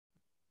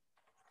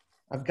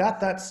I've got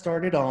that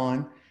started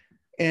on.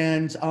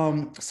 And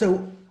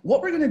so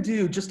what we're going to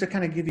do, just to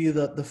kind of give you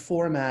the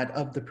format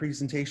of the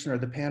presentation, or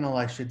the panel,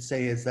 I should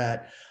say, is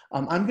that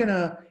I'm going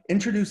to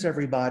introduce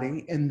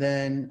everybody and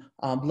then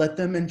let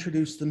them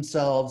introduce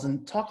themselves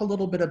and talk a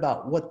little bit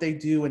about what they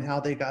do and how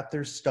they got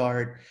their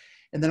start.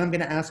 And then I'm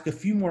going to ask a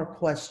few more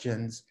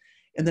questions.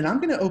 And then I'm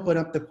going to open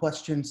up the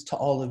questions to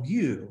all of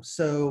you.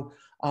 So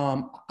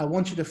I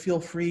want you to feel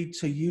free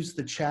to use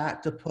the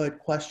chat to put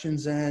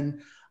questions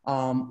in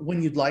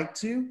when you'd like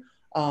to.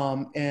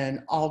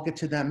 And I'll get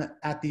to them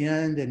at the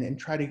end and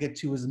try to get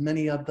to as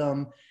many of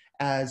them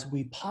as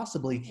we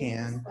possibly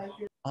can.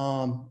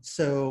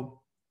 So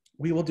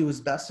we will do as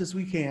best as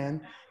we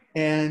can.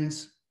 And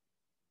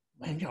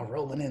man, y'all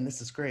rolling in, this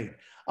is great.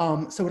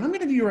 So what I'm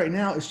gonna do right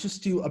now is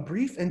just do a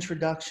brief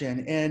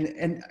introduction.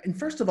 And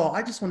first of all,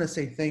 I just wanna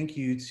say thank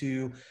you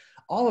to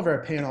all of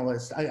our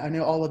panelists. I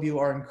know all of you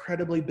are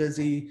incredibly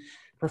busy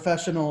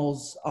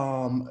professionals,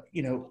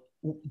 you know,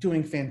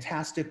 doing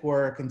fantastic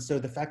work. And so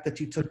the fact that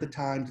you took the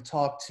time to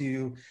talk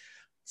to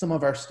some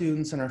of our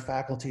students and our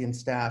faculty and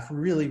staff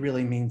really,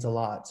 really means a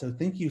lot. So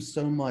thank you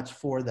so much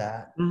for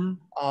that.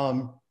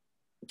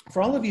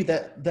 For all of you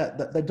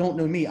that don't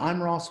know me,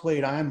 I'm Ross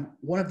Wade. I'm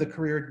one of the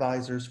career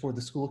advisors for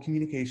the School of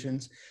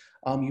Communications.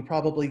 You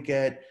probably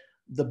get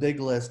the big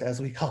list, as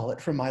we call it,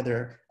 from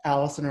either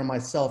Allison or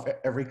myself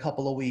every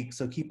couple of weeks.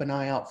 So keep an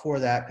eye out for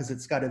that, because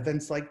it's got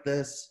events like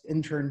this,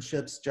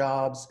 internships,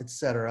 jobs,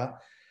 etc.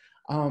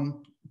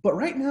 But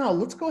right now,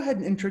 let's go ahead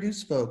and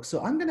introduce folks.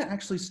 So I'm going to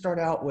actually start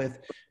out with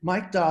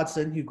Mike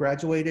Dodson, who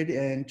graduated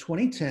in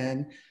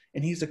 2010,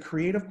 and he's a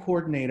creative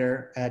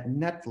coordinator at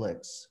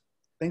Netflix.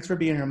 Thanks for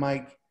being here,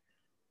 Mike.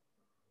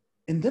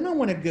 And then I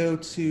want to go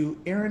to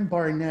Erin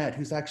Barnett,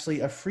 who's actually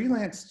a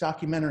freelance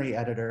documentary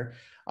editor.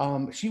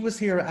 She was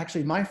here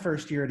actually my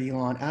first year at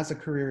Elon as a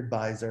career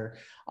advisor.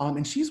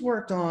 And she's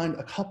worked on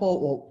a couple,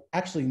 well,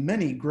 actually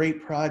many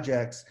great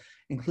projects,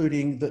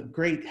 including The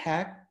Great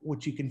Hack,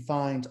 which you can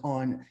find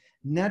on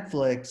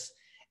Netflix,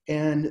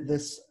 and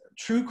this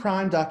true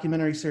crime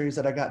documentary series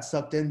that I got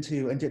sucked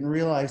into and didn't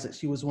realize that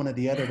she was one of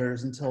the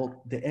editors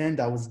until the end.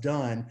 I was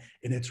done,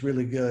 and it's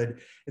really good.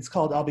 It's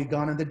called I'll Be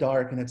Gone in the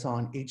Dark, and it's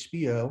on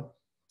HBO.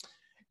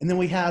 And then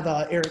we have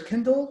Erik,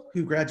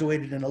 who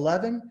graduated in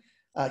 11.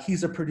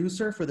 He's a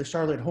producer for the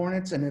Charlotte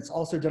Hornets, and it's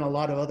also done a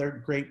lot of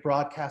other great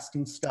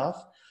broadcasting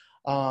stuff,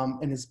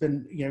 and has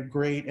been, you know,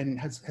 great, and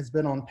has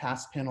been on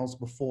past panels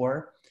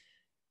before.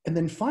 And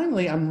then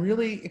finally, I'm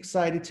really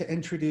excited to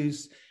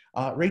introduce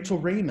Rachel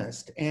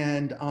Raimist,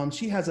 and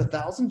she has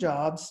 1,000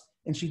 jobs,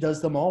 and she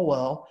does them all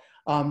well.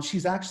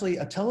 She's actually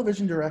a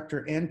television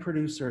director and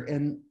producer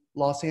in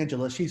Los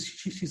Angeles.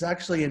 She's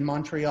actually in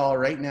Montreal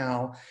right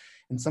now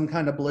in some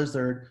kind of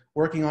blizzard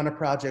working on a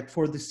project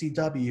for the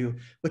CW,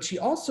 but she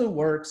also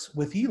works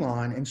with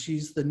Elon, and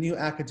she's the new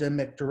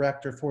academic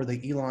director for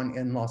the Elon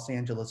in Los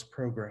Angeles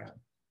program.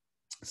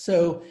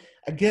 So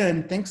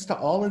again, thanks to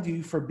all of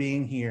you for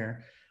being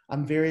here.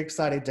 I'm very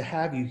excited to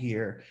have you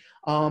here.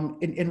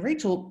 And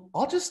Rachel,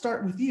 I'll just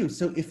start with you.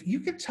 So if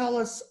you could tell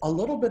us a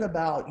little bit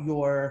about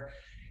your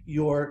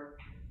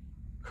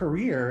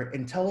career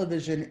in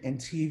television and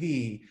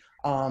TV,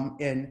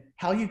 and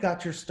how you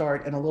got your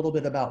start, and a little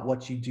bit about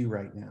what you do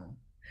right now.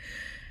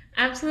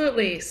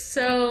 Absolutely.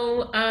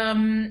 So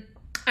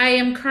I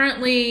am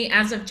currently,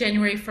 as of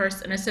January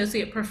 1st, an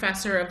associate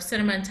professor of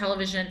cinema and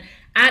television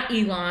at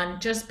Elon,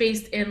 just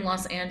based in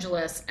Los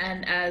Angeles.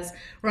 And as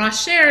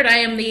Ross shared, I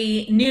am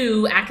the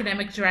new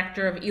academic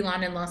director of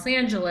Elon in Los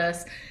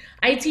Angeles.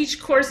 I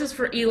teach courses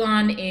for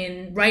Elon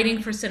in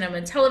writing for cinema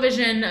and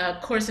television, a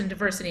course in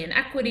diversity and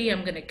equity.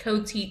 I'm going to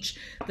co-teach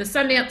the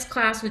Sundance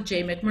class with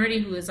Jay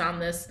McMurdy, who is on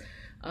this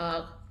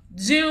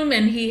Zoom,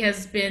 and he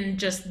has been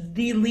just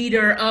the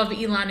leader of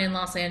Elon in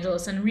Los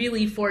Angeles and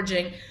really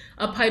forging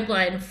a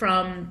pipeline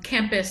from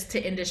campus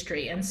to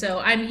industry. And so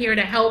I'm here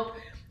to help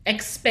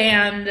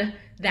expand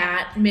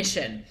that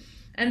mission.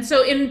 And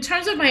so in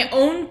terms of my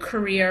own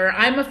career,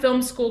 I'm a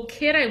film school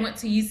kid. I went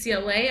to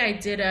UCLA. I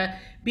did a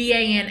BA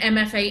and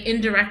MFA in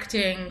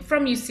directing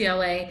from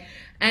UCLA,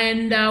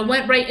 and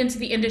went right into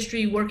the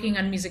industry working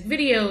on music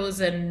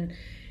videos and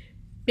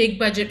big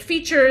budget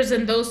features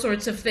and those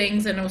sorts of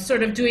things. And I was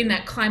sort of doing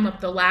that climb up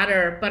the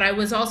ladder, but I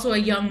was also a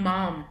young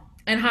mom,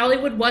 and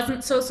Hollywood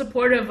wasn't so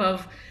supportive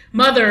of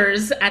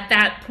mothers at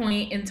that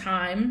point in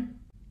time.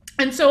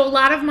 And so a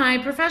lot of my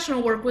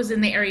professional work was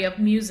in the area of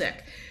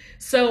music.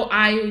 So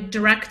I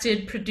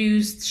directed,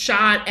 produced,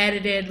 shot,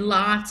 edited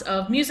lots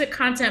of music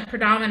content,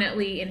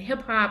 predominantly in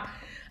hip hop.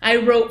 I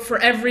wrote for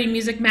every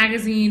music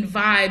magazine,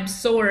 Vibe,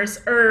 Source,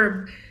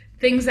 Herb,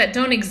 things that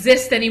don't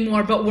exist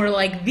anymore, but were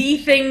like the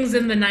things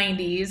in the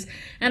 90s.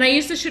 And I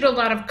used to shoot a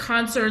lot of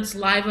concerts,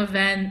 live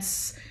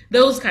events,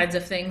 those kinds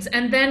of things,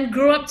 and then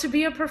grew up to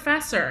be a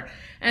professor.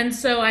 And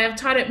so I have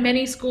taught at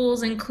many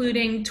schools,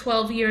 including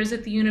 12 years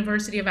at the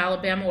University of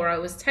Alabama, where I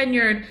was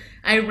tenured.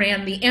 I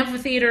ran the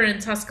amphitheater in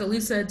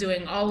Tuscaloosa,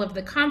 doing all of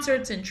the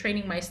concerts and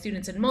training my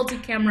students in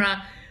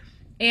multi-camera.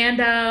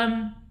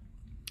 And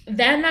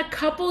then a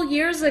couple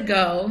years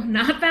ago,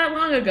 not that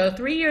long ago,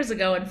 3 years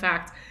ago, in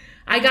fact,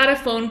 I got a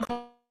phone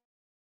call.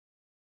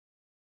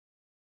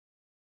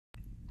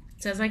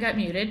 It says I got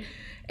muted.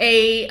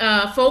 A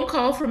phone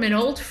call from an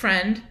old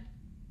friend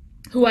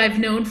who I've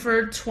known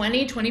for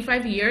 20,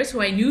 25 years,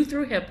 who I knew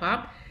through hip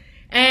hop.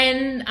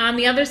 And on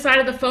the other side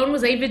of the phone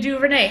was Ava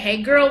DuVernay.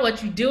 Hey girl,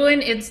 what you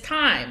doing? It's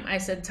time. I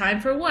said, time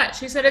for what?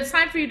 She said, it's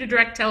time for you to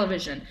direct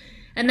television.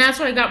 And that's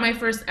why I got my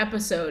first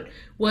episode.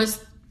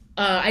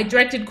 I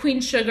directed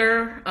Queen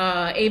Sugar,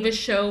 Ava's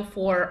show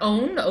for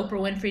OWN, the Oprah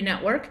Winfrey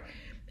Network.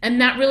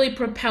 And that really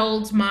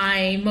propelled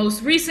my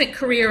most recent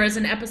career as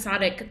an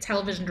episodic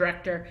television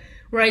director,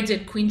 where I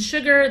did Queen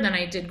Sugar, then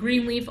I did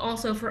Greenleaf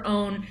also for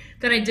OWN,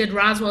 then I did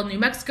Roswell, New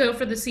Mexico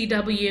for the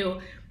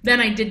CW, then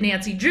I did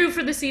Nancy Drew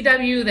for the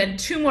CW, then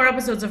 2 more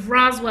episodes of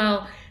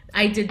Roswell.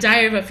 I did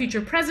Diary of a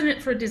Future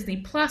President for Disney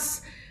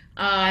Plus.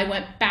 I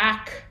went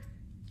back,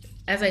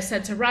 as I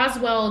said, to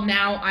Roswell.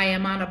 Now I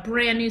am on a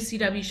brand new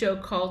CW show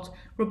called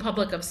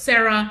Republic of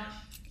Sarah.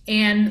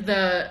 And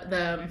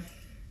the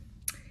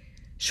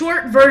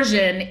short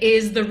version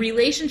is the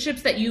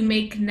relationships that you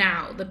make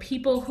now. The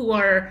people who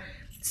are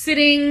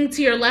sitting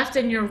to your left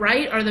and your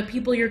right are the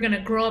people you're going to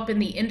grow up in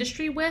the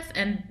industry with,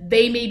 and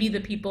they may be the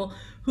people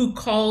who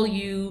call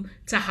you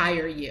to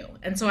hire you.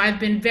 And so I've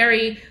been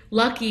very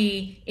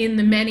lucky in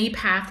the many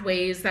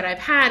pathways that I've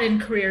had in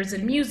careers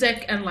in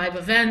music and live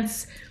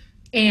events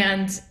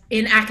and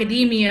in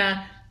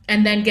academia,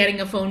 and then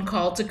getting a phone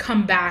call to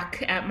come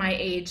back at my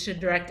age to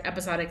direct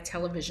episodic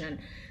television.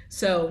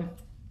 So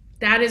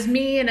that is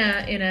me in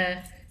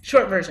a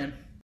short version.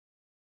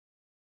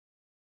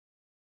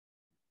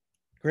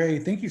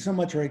 Great. Thank you so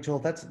much, Rachel.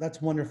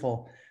 That's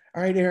wonderful.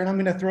 All right, Erin, I'm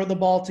going to throw the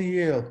ball to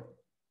you.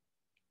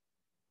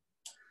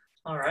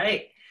 All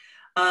right.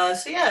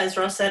 So yeah, as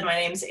Ross said, my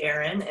name's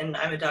Erin, and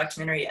I'm a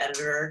documentary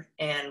editor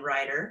and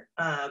writer,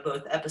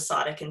 both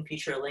episodic and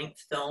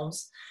feature-length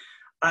films.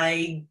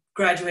 I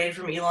graduated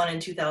from Elon in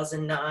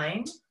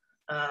 2009.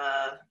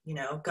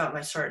 Got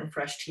my start in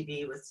Fresh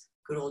TV with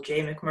good old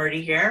Jay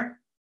McMurdy here.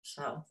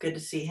 So good to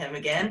see him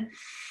again.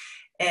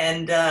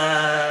 And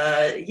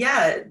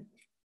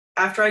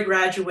after I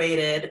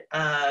graduated,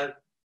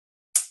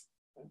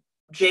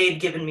 Jay had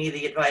given me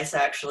the advice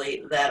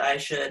actually that I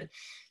should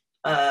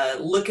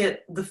look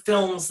at the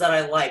films that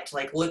I liked,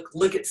 like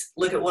look at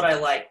what I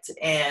liked,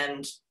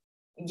 and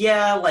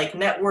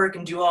network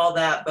and do all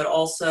that, but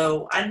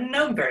also I didn't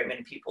know very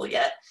many people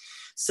yet.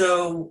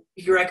 So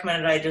he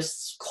recommended I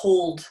just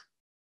cold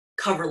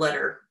cover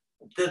letter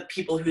the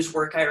people whose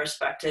work I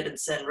respected and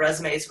send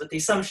resumes with the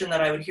assumption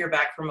that I would hear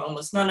back from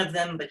almost none of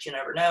them, but you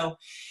never know.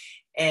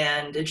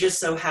 And it just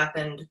so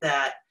happened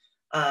that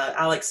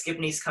Alex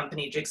Gibney's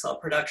company, Jigsaw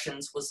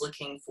Productions, was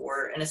looking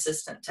for an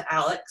assistant to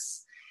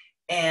Alex.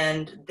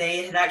 And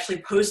they had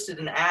actually posted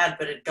an ad,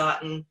 but had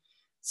gotten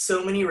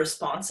so many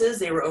responses.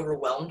 They were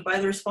overwhelmed by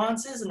the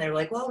responses. And they were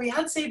like, well, we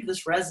had saved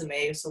this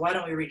resume, so why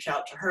don't we reach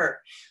out to her?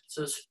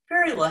 So I was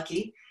very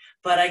lucky.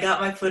 But I got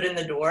my foot in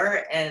the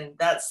door, and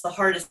that's the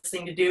hardest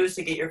thing to do, is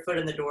to get your foot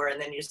in the door,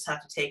 and then you just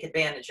have to take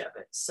advantage of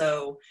it.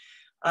 So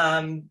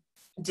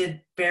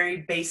did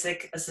very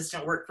basic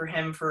assistant work for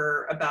him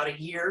for about a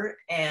year,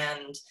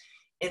 and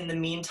in the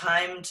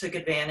meantime took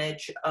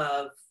advantage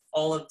of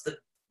all of the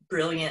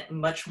brilliant,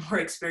 much more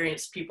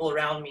experienced people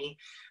around me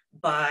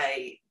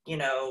by,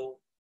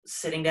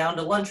 sitting down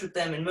to lunch with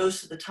them, and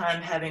most of the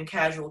time having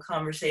casual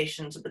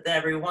conversations, but then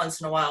every once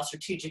in a while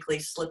strategically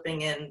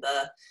slipping in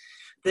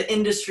the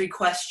industry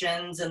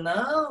questions and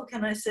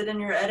can I sit in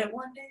your edit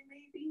one day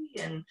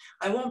maybe? And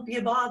I won't be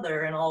a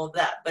bother and all of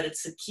that. But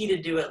it's the key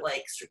to do it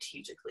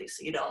strategically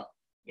so you don't,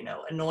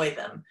 annoy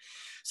them.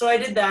 So I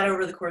did that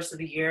over the course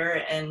of a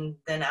year, and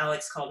then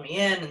Alex called me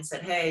in and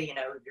said, hey, you're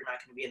not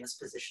going to be in this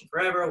position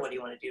forever. What do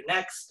you want to do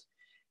next?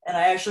 And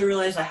I actually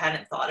realized I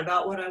hadn't thought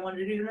about what I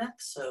wanted to do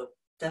next. So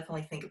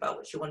definitely think about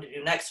what you want to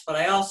do next. But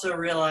I also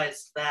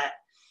realized that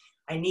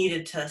I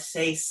needed to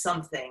say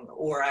something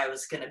or I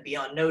was going to be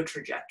on no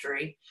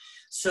trajectory.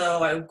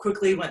 So I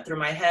quickly went through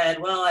my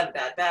head, well, I have a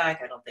bad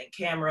back. I don't think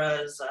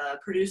cameras,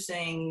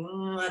 producing,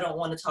 I don't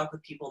want to talk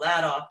with people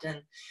that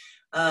often.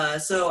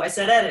 So I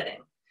said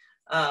editing.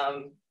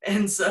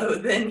 And so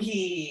then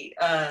he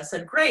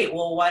said, great,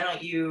 well, why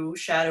don't you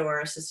shadow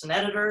our assistant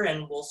editor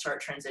and we'll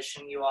start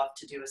transitioning you off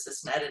to do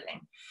assistant editing.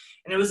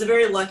 And it was a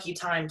very lucky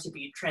time to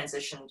be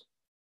transitioned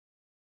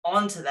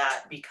onto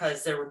that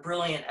because there were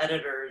brilliant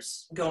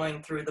editors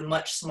going through the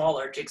much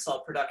smaller Jigsaw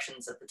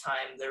Productions at the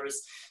time. There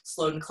was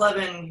Sloan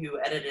Clevin, who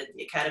edited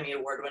the Academy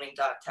Award-winning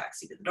doc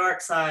Taxi to the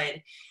Dark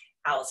Side,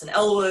 Allison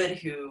Elwood,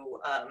 who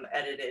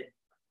edited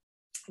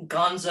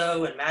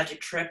Gonzo and Magic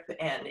Trip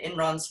and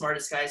Enron's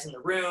Smartest Guys in the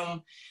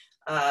Room,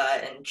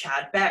 and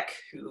Chad Beck,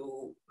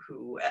 who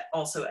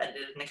also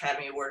edited an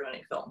Academy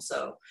Award-winning film.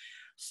 So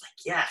it's like,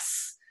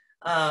 yes.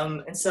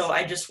 And so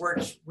I just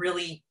worked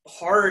really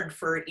hard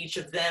for each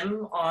of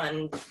them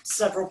on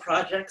several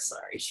projects.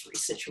 Sorry, just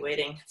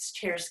resituating. These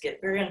chairs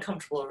get very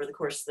uncomfortable over the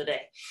course of the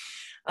day.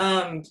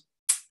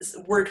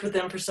 Worked with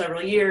them for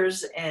several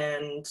years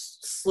and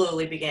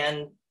slowly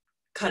began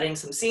cutting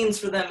some scenes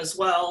for them as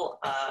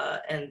well.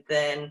 And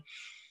then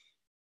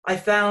I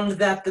found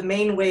that the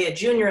main way a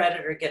junior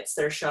editor gets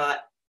their shot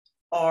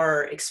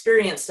are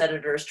experienced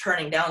editors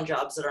turning down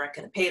jobs that aren't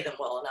going to pay them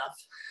well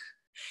enough.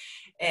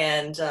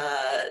 And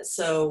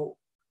so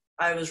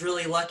I was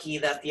really lucky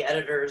that the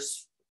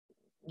editors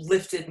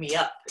lifted me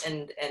up,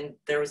 and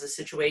there was a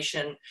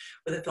situation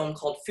with a film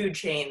called Food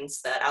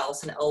Chains that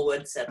Allison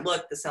Elwood said,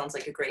 look, this sounds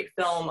like a great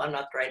film. I'm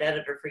not the right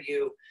editor for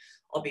you.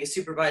 I'll be a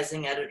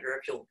supervising editor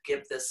if you'll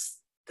give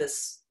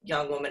this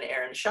young woman,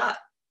 Erin, a shot.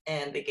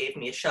 And they gave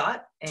me a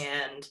shot,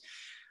 and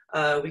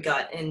we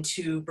got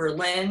into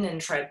Berlin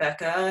and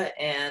Tribeca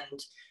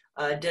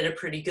and did a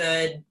pretty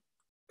good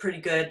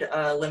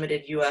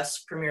limited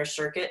US premiere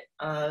circuit,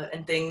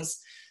 and things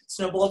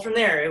snowballed from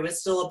there. It was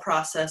still a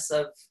process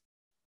of,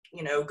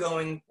 you know,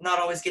 not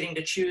always getting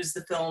to choose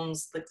the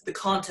films, the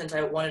content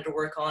I wanted to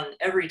work on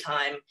every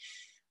time.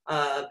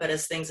 But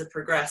as things have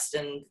progressed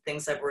and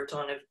things I've worked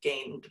on have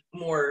gained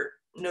more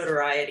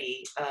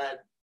notoriety,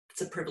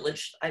 it's a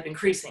privilege I've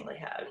increasingly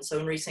had. And so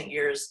in recent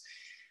years,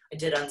 I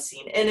did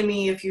Unseen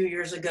Enemy a few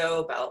years ago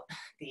about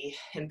the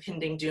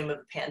impending doom of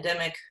the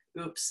pandemic.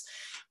 Oops,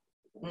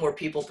 more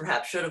people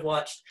perhaps should have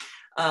watched.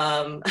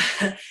 And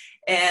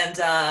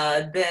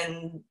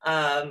then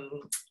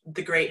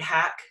The Great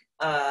Hack,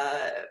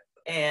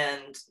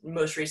 and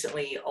most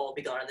recently, All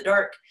Be Gone in the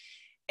Dark.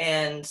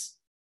 And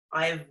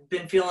I've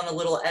been feeling a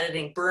little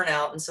editing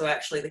burnout, and so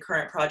actually the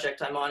current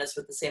project I'm on is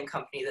with the same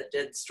company that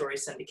did Story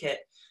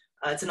Syndicate.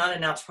 It's an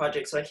unannounced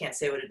project, so I can't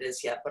say what it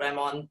is yet, but I'm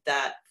on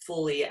that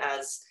fully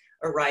as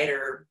a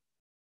writer,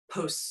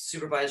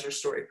 post-supervisor,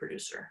 story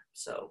producer.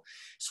 So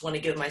just want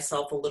to give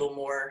myself a little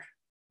more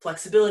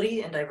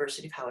flexibility and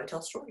diversity of how I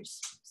tell stories.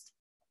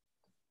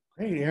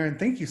 Great, Erin,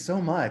 thank you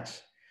so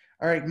much.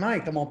 All right,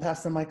 Mike, I'm gonna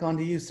pass the mic on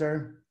to you,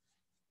 sir.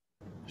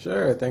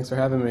 Sure, thanks for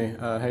having me.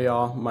 Hey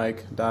y'all,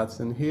 Mike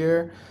Dodson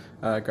here.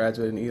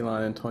 Graduated in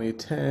Elon in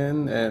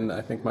 2010, and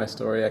I think my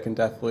story, I can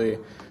definitely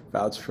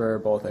vouch for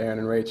both Erin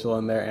and Rachel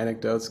and their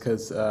anecdotes,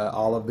 because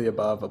all of the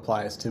above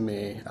applies to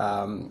me.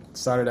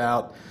 Started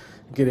out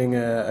getting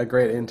a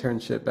great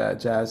internship at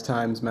Jazz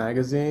Times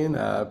magazine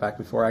back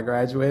before I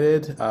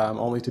graduated,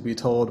 only to be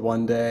told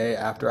one day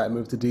after I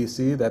moved to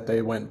DC that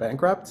they went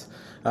bankrupt,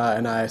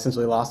 and I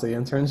essentially lost the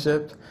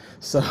internship.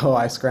 So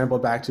I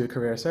scrambled back to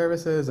career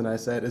services and I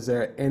said, is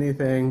there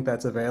anything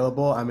that's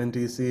available? I'm in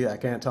DC. I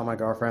can't tell my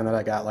girlfriend that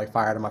I got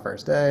fired on my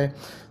first day.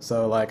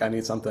 So I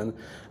need something.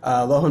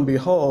 Lo and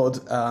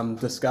behold,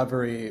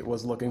 Discovery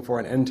was looking for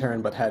an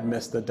intern but had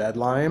missed the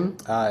deadline,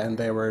 and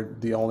they were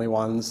the only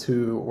ones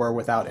who were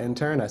without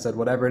intern. I said,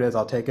 whatever it is,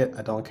 I'll take it.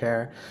 I don't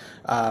care.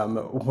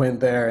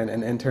 Went there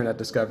and interned at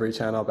Discovery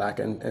Channel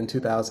back in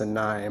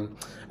 2009.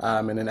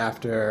 And then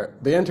after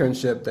the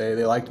internship,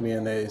 they liked me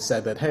and they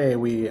said that, hey,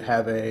 we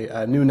have a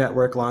new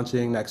network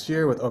launching next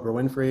year with Oprah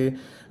Winfrey.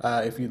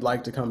 If you'd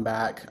like to come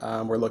back,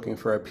 we're looking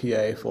for a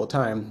PA full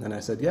time. And I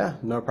said, yeah,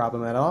 no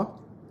problem at all.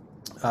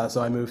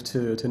 So I moved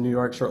to New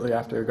York shortly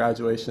after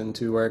graduation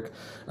to work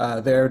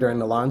there during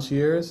the launch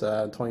years,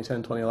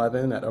 2010,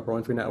 2011 at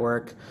Oprah Winfrey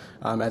Network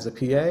as a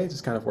PA,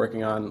 just kind of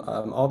working on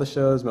all the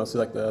shows,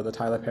 mostly the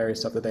Tyler Perry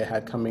stuff that they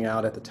had coming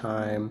out at the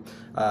time,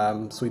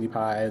 Sweetie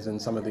Pies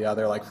and some of the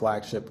other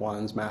flagship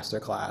ones,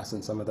 Masterclass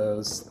and some of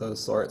those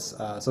sorts.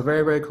 So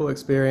very, very cool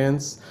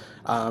experience.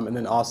 And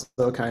then also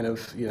kind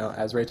of,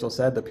 as Rachel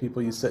said, the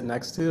people you sit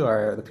next to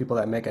are the people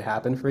that make it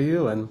happen for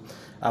you. And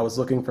I was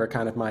looking for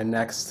kind of my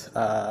next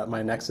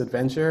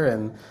adventure,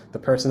 and the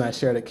person I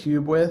shared a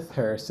cube with,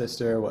 her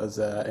sister was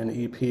an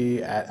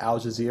EP at Al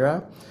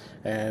Jazeera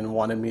and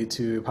wanted me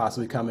to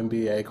possibly come and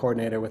be a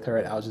coordinator with her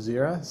at Al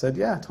Jazeera. I said,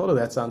 yeah, totally,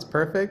 that sounds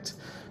perfect.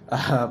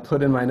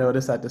 Put in my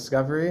notice at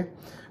Discovery.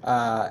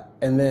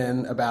 And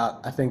then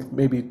about, I think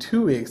maybe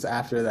 2 weeks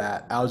after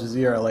that, Al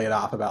Jazeera laid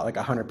off about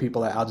 100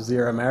 people at Al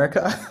Jazeera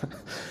America.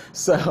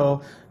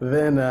 So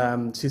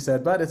then she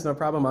said, but it's no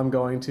problem. I'm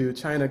going to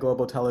China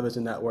Global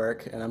Television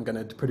Network, and I'm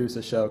going to produce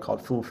a show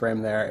called Full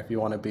Frame there. If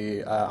you want to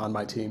be on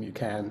my team, you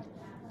can.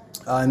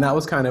 And that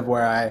was kind of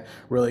where I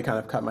really kind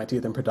of cut my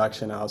teeth in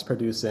production. I was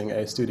producing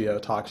a studio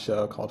talk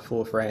show called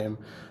Full Frame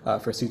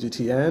for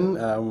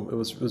CGTN. It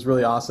was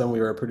really awesome.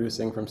 We were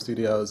producing from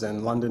studios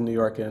in London, New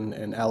York,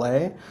 and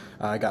LA.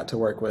 I got to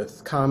work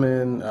with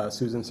Common,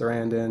 Susan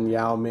Sarandon,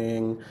 Yao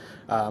Ming,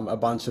 a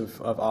bunch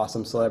of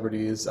awesome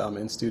celebrities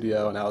in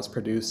studio, and I was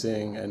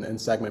producing and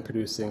segment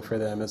producing for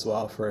them as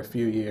well for a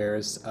few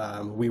years.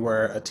 We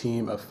were a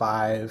team of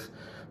 5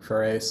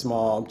 for a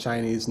small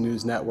Chinese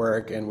news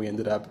network, and we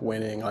ended up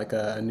winning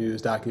a news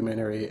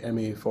documentary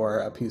Emmy for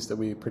a piece that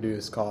we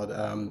produced called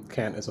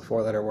Can't is a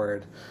 4-letter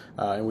word,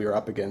 and we were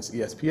up against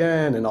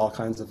ESPN and all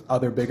kinds of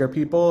other bigger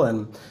people.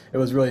 And it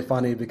was really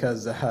funny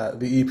because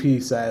the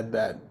EP said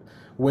that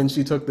when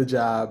she took the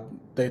job,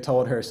 they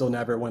told her she'll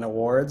never win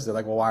awards. They're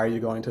like, well, why are you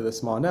going to this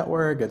small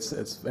network?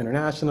 It's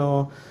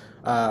international.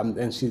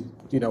 And she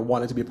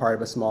wanted to be part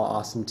of a small,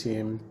 awesome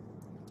team.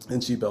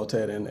 And she built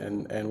it,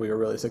 and we were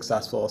really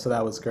successful. So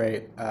that was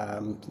great.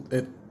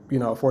 It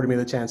afforded me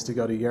the chance to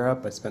go to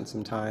Europe. I spent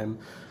some time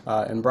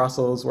in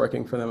Brussels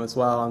working for them as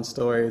well on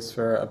stories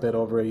for a bit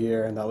over a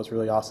year, and that was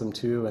really awesome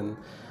too. And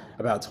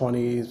about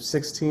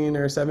 2016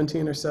 or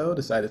 17 or so,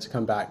 decided to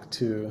come back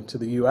to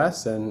the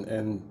US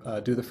and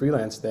do the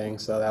freelance thing.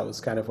 So that was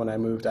kind of when I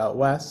moved out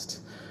west.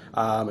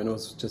 And it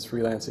was just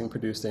freelancing,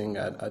 producing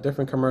at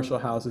different commercial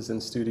houses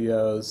and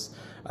studios.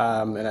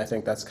 And I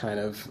think that's kind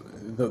of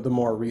the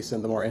more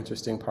recent, the more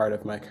interesting part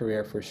of my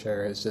career for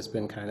sure, has just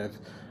been kind of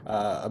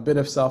a bit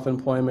of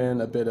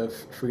self-employment, a bit of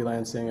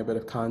freelancing, a bit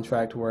of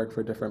contract work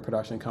for different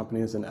production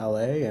companies in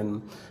LA.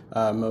 And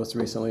most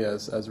recently,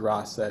 as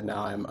Ross said,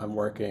 now I'm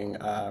working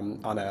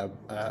on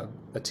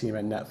a team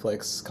at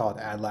Netflix called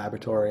Ad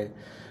Laboratory.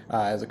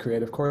 As a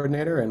creative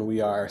coordinator, and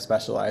we are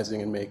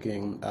specializing in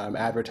making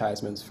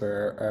advertisements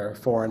for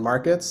foreign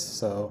markets.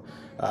 So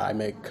I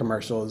make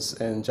commercials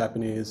in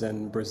Japanese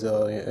and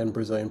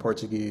Brazilian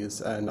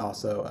Portuguese, and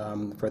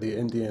also for the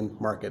Indian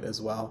market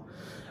as well.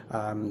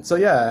 So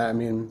yeah, I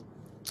mean,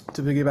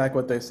 to piggyback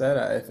what they said,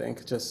 I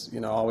think just,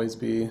 always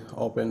be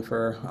open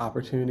for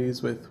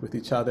opportunities with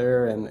each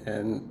other,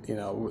 and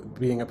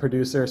being a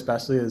producer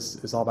especially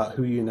is all about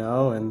who you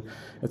know, and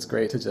it's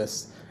great to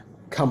just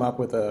come up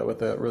with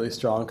a really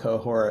strong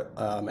cohort,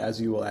 as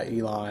you will at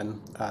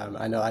Elon.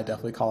 I know I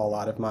definitely call a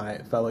lot of my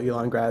fellow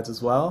Elon grads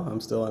as well. I'm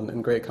still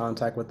in great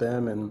contact with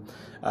them, and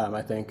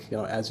I think,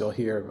 as you'll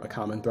hear, a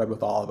common thread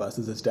with all of us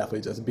is it's definitely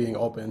just being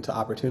open to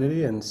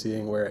opportunity and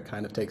seeing where it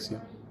kind of takes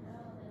you.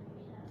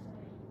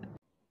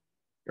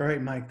 All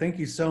right, Mike, thank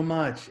you so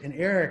much. And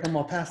Erik, I'm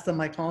gonna pass the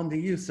mic on to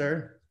you,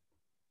 sir.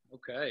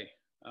 Okay.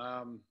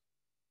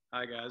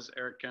 Hi guys,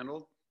 Erik,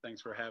 Kendall.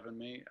 Thanks for having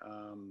me.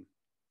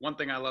 One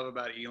thing I love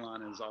about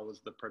Elon is always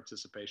the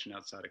participation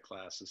outside of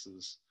class. This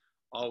is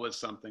always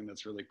something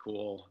that's really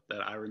cool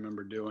that I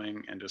remember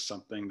doing, and just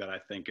something that I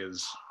think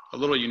is a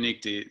little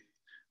unique to,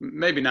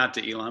 maybe not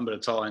to Elon, but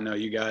it's all I know.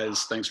 You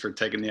guys, thanks for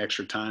taking the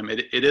extra time.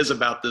 It is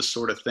about this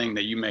sort of thing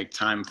that you make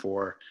time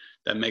for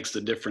that makes the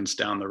difference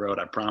down the road,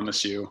 I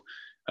promise you,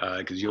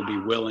 because you'll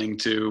be willing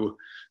to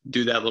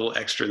do that little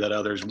extra that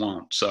others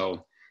won't.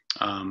 So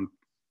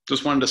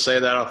just wanted to say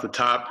that off the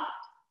top.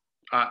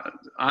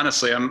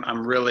 Honestly,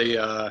 I'm really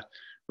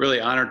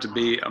honored to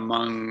be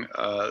among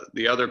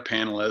the other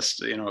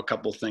panelists. A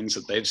couple things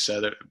that they've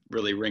said that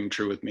really ring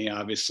true with me.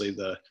 Obviously,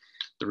 the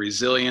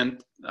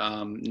resilient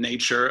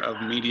nature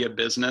of media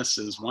business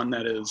is one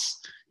that is,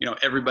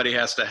 everybody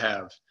has to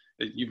have.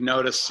 You've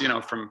noticed,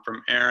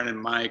 from Erin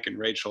and Mike and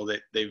Rachel,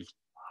 that they've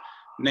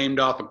named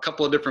off a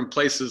couple of different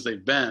places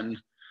they've been,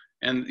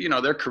 and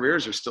their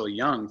careers are still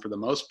young for the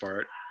most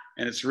part,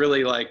 and it's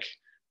really like,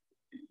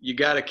 you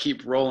got to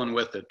keep rolling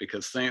with it,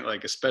 because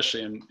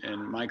especially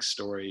in Mike's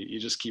story, you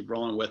just keep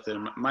rolling with it.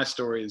 My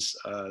story is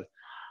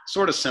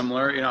sort of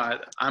similar.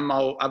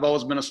 I've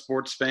always been a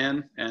sports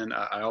fan, and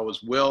I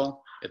always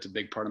will. It's a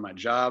big part of my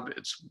job.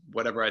 It's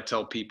whatever I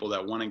tell people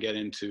that want to get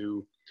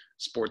into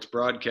sports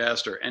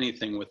broadcast or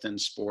anything within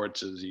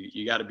sports is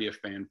you got to be a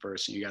fan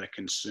first, and you got to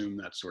consume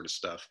that sort of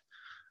stuff.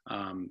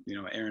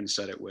 Erin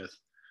said it with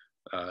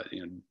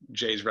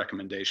Jay's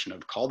recommendation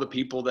of call the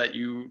people that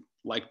you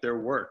like their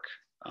work.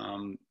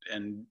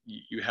 And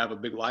you have a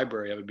big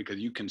library of it because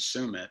you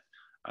consume it.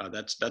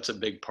 That's a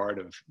big part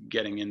of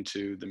getting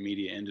into the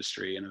media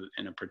industry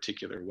in a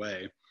particular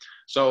way.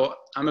 So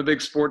I'm a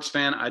big sports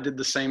fan. I did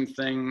the same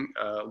thing,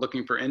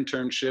 looking for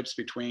internships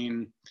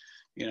between,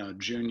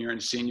 junior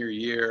and senior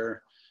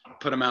year,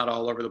 put them out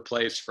all over the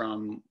place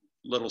from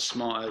little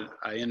small.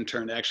 I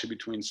interned actually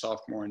between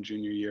sophomore and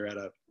junior year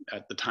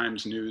at the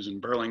Times News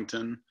in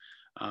Burlington,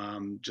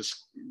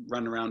 just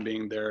running around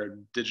being their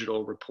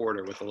digital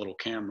reporter with a little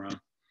camera.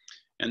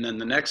 And then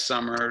the next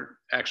summer,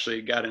 actually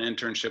got an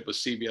internship with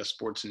CBS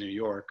Sports in New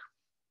York,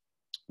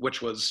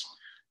 which was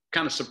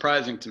kind of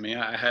surprising to me.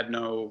 I had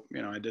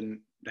I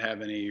didn't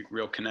have any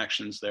real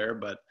connections there,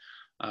 but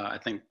I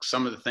think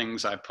some of the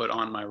things I put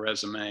on my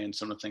resume and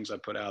some of the things I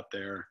put out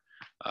there,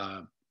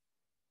 kind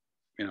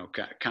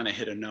of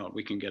hit a note.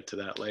 We can get to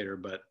that later,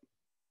 but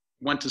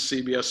went to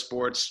CBS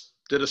Sports,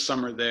 did a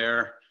summer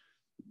there,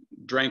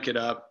 drank it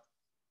up,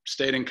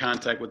 stayed in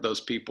contact with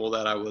those people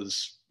that I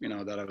was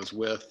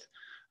with.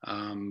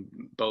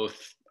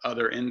 Both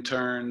other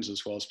interns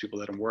as well as people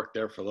that have worked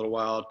there for a little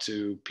while,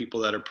 to people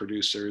that are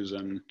producers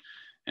and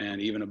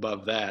even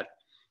above that,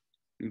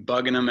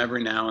 bugging them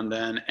every now and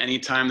then.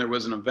 Anytime there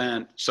was an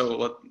event,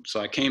 so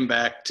I came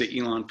back to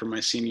Elon for my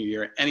senior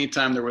year.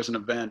 Anytime there was an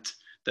event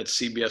that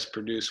CBS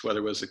produced, whether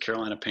it was the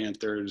Carolina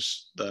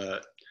Panthers,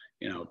 the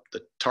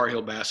Tar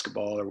Heel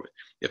basketball, or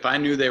if I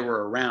knew they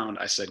were around,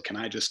 I said, can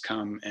I just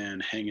come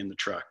and hang in the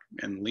truck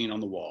and lean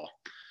on the wall?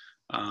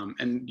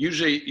 And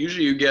usually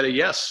you get a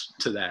yes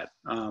to that.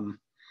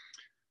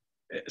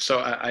 So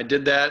I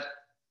did that.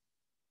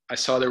 I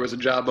saw there was a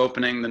job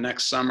opening the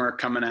next summer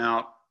coming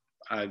out.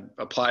 I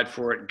applied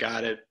for it,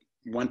 got it,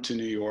 went to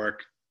New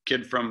York.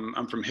 I'm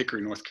from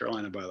Hickory, North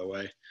Carolina, by the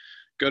way.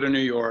 Go to New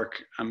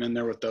York. I'm in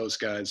there with those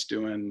guys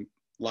doing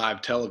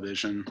live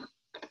television,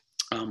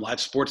 live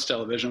sports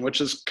television,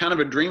 which is kind of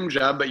a dream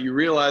job, but you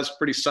realize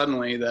pretty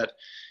suddenly that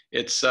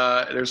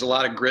there's a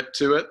lot of grit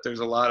to it.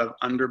 There's a lot of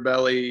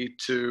underbelly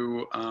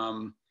to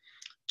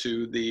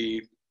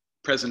the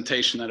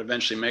presentation that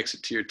eventually makes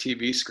it to your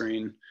TV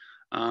screen.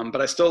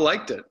 but I still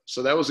liked it.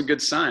 So that was a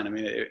good sign. I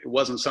mean, it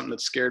wasn't something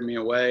that scared me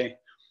away.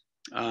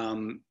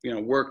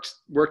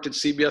 Worked at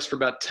CBS for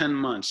about 10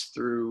 months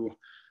through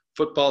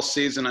football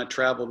season. I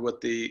traveled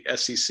with the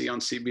SEC on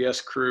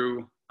CBS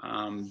crew,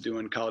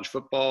 doing college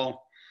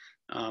football.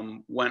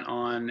 Went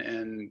on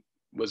and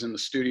was in the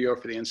studio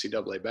for the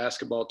NCAA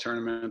basketball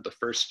tournament, the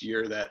first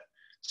year that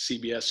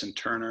CBS and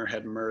Turner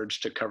had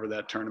merged to cover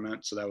that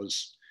tournament. So that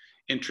was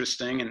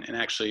interesting and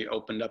actually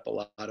opened up a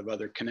lot of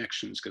other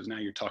connections, because now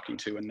you're talking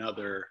to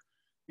another,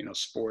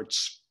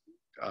 sports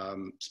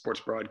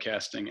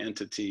broadcasting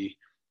entity,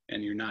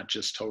 and you're not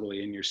just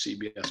totally in your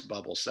CBS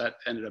bubble. So that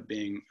ended up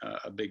being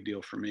a big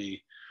deal for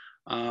me.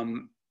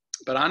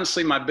 But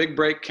honestly, my big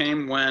break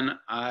came when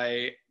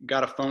I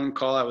got a phone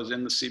call. I was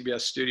in the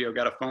CBS studio,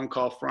 got a phone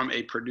call from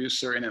a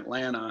producer in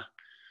Atlanta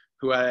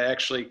who I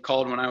actually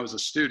called when I was a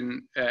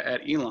student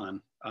at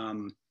Elon.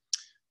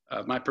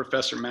 My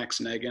professor, Max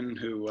Negan,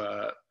 who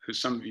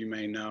some of you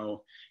may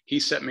know, he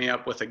set me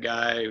up with a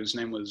guy whose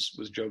name was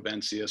Joe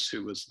Vencius,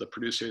 who was the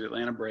producer of the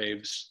Atlanta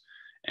Braves.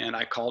 And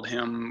I called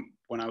him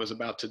when I was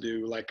about to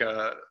do like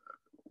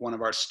one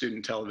of our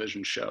student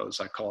television shows.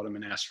 I called him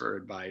and asked for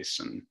advice.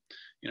 And,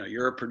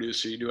 you're a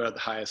producer, you do it at the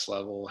highest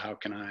level. How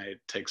can I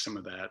take some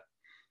of that?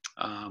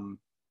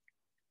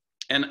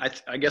 And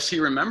I guess he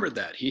remembered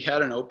that. He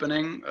had an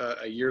opening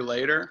a year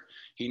later.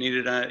 He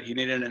needed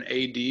an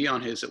AD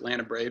on his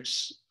Atlanta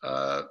Braves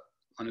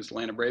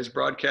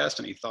broadcast,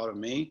 and he thought of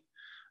me.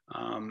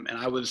 And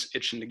I was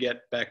itching to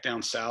get back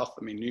down south.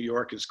 I mean, New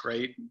York is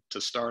great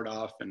to start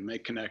off and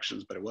make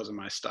connections, but it wasn't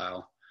my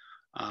style.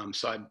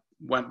 So I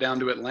went down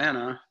to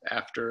Atlanta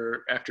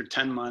after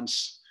 10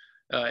 months.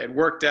 It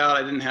worked out.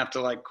 I didn't have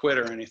to like quit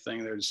or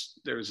anything. There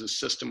was a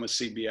system with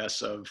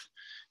CBS of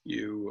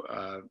you're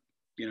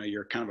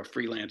kind of a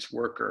freelance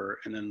worker,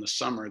 and then in the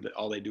summer that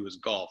all they do is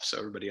golf. So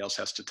everybody else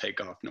has to take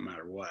off no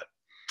matter what.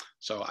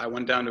 So I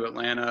went down to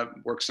Atlanta,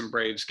 worked some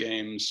Braves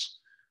games,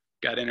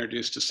 got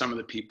introduced to some of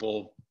the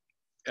people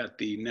at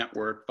the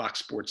network, Fox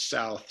Sports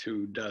South,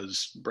 who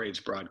does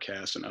Braves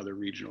broadcasts and other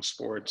regional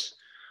sports.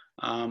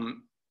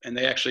 And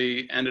they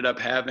actually ended up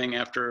having,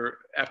 after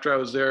I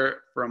was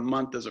there for a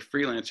month as a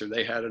freelancer,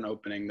 they had an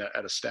opening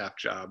at a staff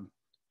job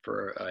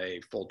for a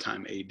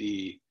full-time AD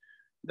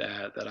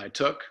that I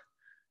took.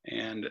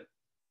 And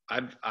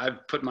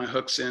I've put my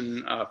hooks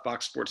in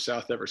Fox Sports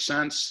South ever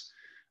since.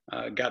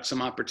 Got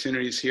some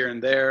opportunities here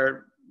and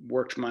there.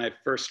 Worked my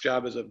first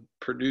job as a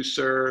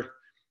producer,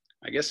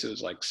 I guess it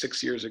was like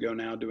 6 years ago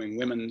now, doing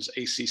women's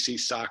ACC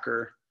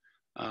soccer,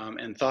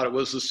 and thought it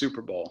was the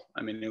Super Bowl.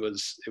 I mean, it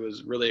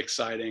was really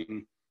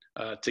exciting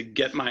to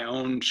get my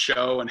own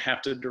show and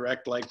have to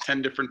direct like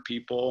 10 different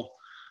people.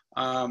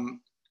 And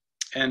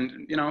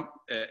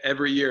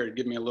every year it'd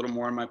give me a little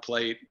more on my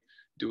plate,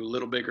 do a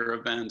little bigger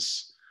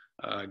events.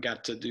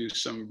 Got to do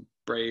some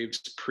Braves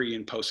pre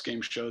and post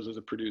game shows as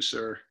a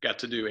producer. Got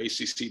to do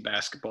ACC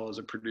basketball as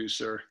a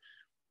producer.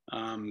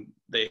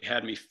 They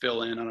had me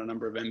fill in on a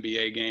number of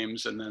NBA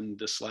games, and then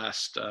this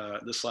last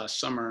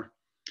summer,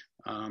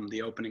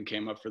 the opening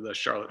came up for the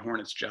Charlotte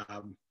Hornets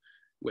job,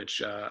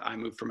 which I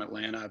moved from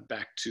Atlanta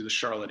back to the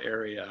Charlotte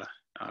area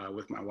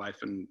with my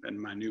wife and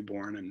my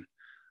newborn.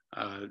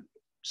 And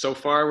so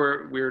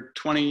far we're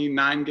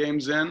 29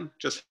 games in.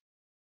 Just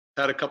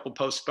had a couple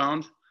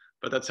postponed,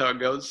 but that's how it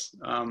goes.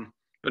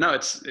 But no,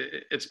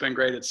 it's been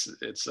great.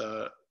 It's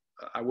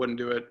I wouldn't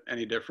do it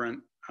any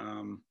different.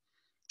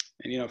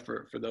 And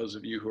for those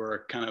of you who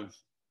are kind of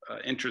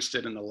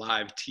interested in the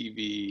live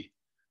TV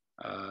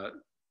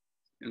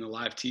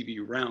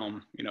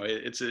realm,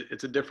 it's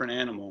a different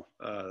animal.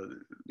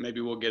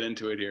 Maybe we'll get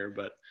into it here,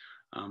 but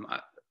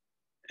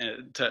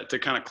to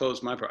kind of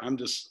close my part,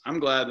 I'm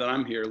glad that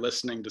I'm here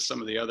listening to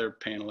some of the other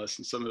panelists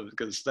and some of it,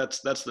 because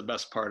that's the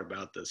best part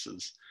about this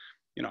is,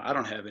 I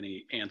don't have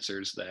any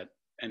answers that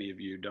any of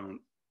you don't.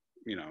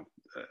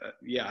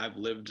 I've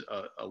lived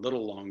a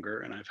little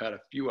longer and I've had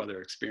a few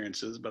other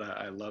experiences, but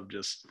I love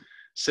just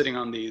sitting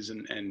on these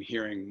and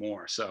hearing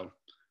more. So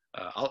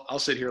I'll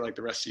sit here like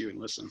the rest of you and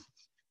listen.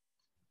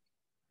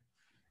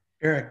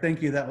 Erik,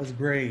 thank you. That was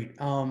great.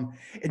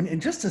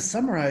 And just to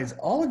summarize,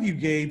 all of you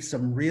gave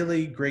some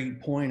really great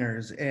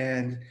pointers,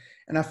 and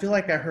I feel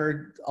like I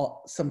heard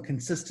some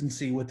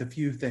consistency with a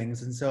few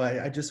things. And so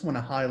I just want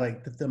to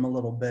highlight them a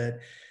little bit.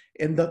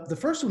 And the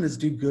first one is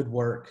do good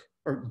work,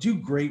 or do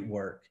great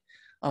work.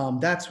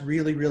 That's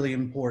really, really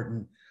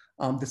important.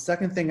 The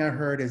second thing I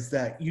heard is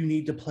that you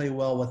need to play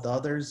well with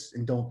others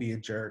and don't be a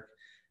jerk,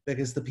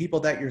 because the people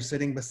that you're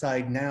sitting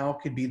beside now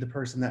could be the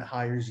person that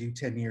hires you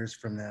 10 years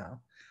from now.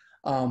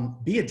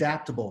 Be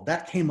adaptable.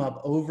 That came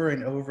up over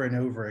and over and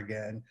over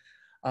again.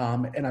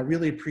 And I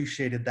really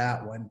appreciated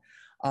that one.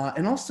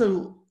 And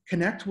also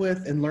connect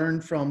with and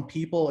learn from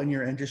people in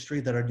your industry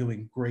that are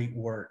doing great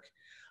work.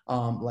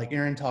 Like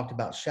Erin talked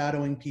about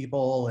shadowing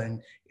people,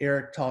 and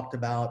Erik talked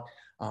about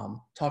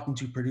talking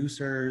to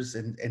producers.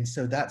 And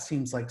so that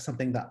seems like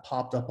something that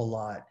popped up a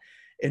lot.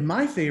 And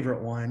my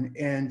favorite one,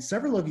 and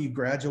several of you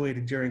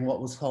graduated during what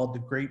was called the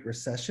Great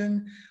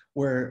Recession,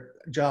 where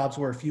jobs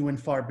were few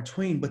and far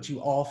between, but you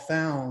all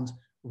found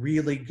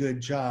really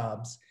good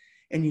jobs,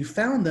 and you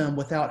found them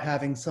without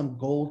having some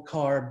gold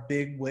car,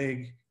 big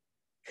wig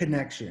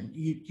connection.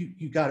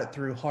 You got it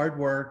through hard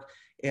work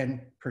and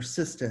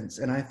persistence.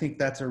 And I think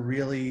that's a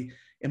really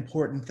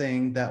important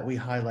thing that we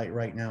highlight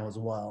right now as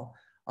well.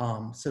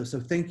 So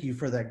thank you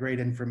for that great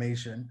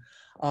information.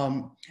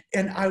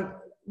 And I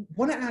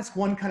want to ask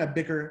one kind of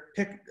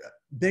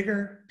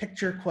bigger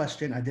picture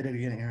question. I did it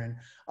again,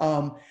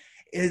 Erin.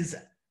 Is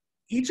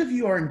each of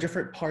you are in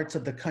different parts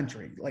of the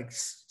country. Like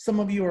some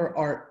of you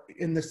are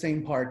in the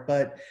same part,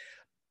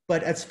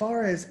 but as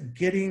far as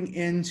getting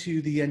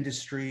into the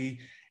industry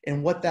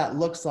and what that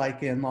looks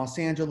like in Los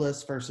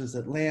Angeles versus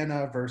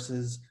Atlanta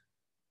versus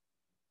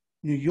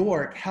New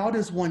York, how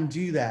does one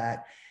do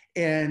that?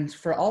 And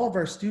for all of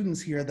our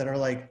students here that are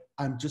like,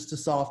 I'm just a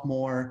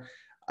sophomore,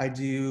 I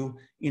do,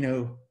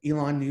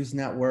 Elon News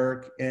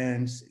Network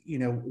and,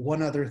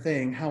 one other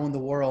thing, how in the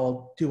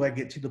world do I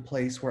get to the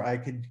place where I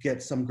could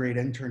get some great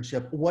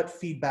internship? What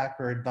feedback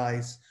or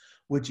advice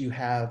would you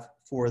have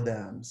for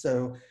them?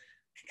 So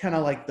kind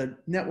of like the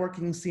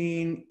networking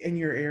scene in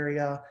your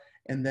area,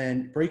 and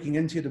then breaking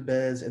into the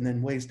biz, and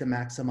then ways to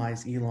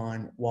maximize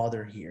Elon while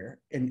they're here.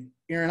 And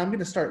Erin, I'm going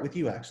to start with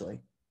you, actually.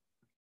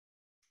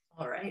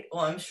 All right.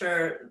 Well, I'm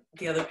sure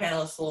the other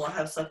panelists will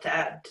have stuff to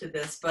add to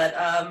this, but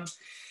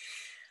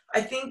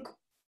I think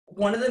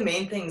one of the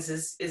main things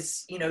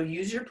is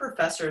use your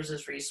professors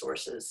as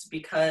resources,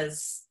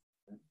 because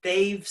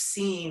they've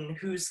seen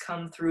who's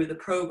come through the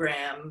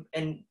program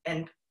and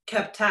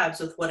kept tabs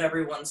with what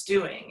everyone's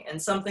doing.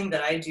 And something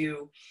that I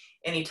do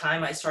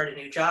anytime I start a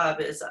new job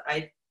is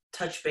I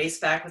touch base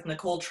back with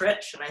Nicole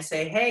Tritch and I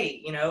say,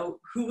 hey,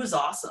 who was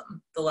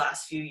awesome the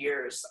last few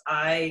years?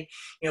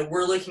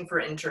 We're looking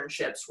for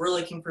internships. We're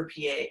looking for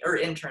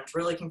interns.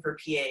 We're looking for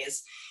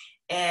PAs.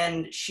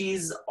 And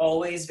she's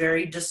always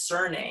very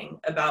discerning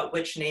about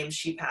which names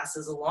she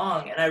passes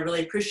along. And I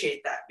really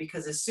appreciate that,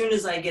 because as soon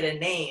as I get a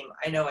name,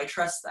 I know I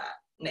trust that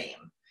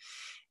name.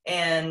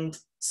 And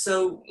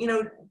so,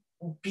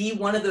 be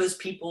one of those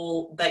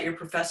people that your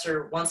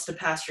professor wants to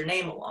pass your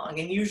name along.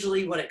 And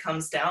usually what it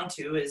comes down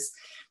to is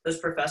those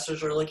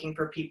professors are looking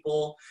for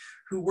people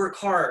who work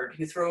hard,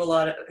 who show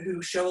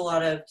a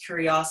lot of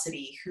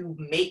curiosity, who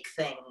make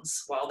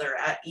things while they're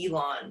at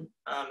Elon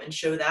and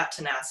show that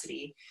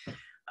tenacity,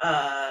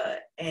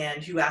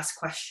 and who ask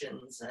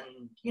questions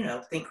and,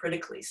 think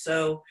critically.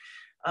 So,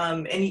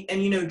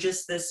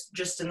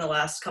 just in the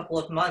last couple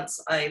of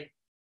months,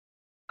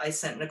 I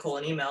sent Nicole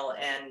an email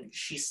and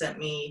she sent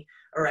me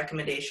a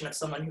recommendation of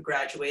someone who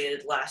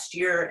graduated last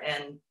year,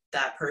 and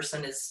that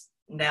person is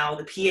now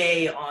the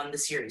PA on the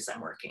series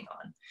I'm working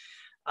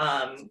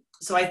on.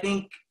 So I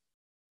think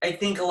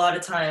a lot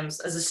of times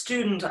as a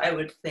student, I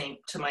would think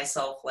to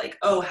myself like,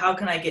 oh, how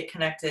can I get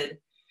connected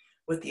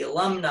with the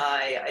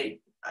alumni?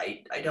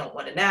 I don't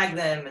want to nag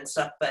them and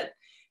stuff,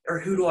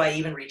 or who do I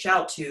even reach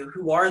out to?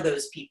 Who are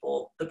those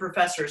people? The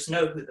professors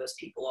know who those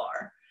people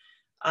are.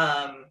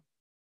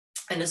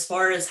 And as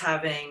far as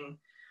having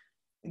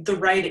the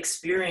right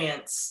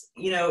experience,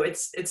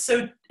 it's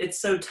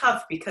so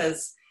tough,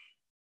 because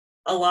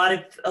a lot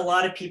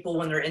of people,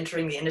 when they're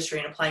entering the industry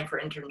and applying for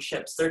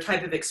internships, their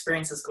type of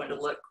experience is going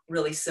to look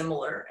really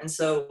similar. And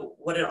so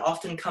what it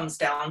often comes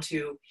down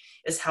to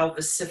is how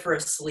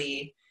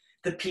vociferously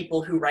the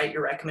people who write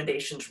your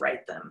recommendations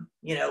write them.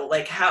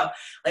 How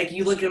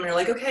you look at them and you're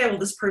like, okay, well,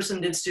 this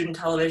person did student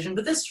television,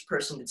 but this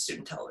person did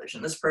student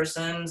television. This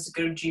person's a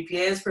good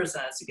GPA, this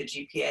person has a good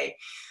GPA.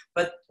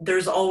 But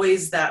there's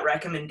always that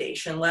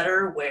recommendation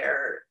letter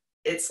where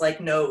it's like,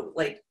 no,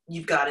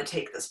 you've got to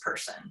take this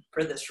person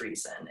for this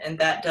reason. And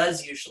that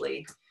does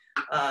usually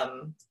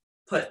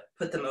put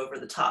them over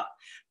the top.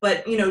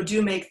 But,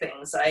 do make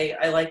things.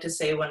 I like to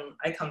say when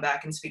I come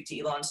back and speak to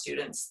Elon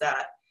students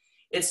that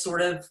it's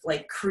sort of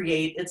like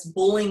it's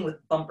bowling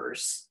with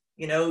bumpers.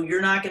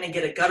 You're not going to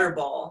get a gutter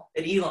ball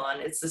at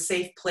Elon. It's a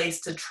safe place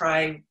to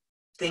try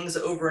things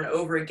over and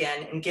over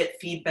again and get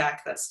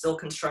feedback that's still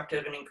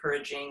constructive and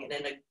encouraging and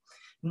in a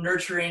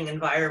nurturing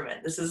environment.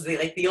 This is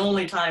the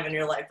only time in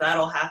your life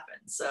that'll happen.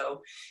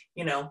 So,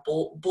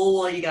 bowl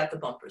while you got the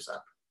bumpers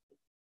up.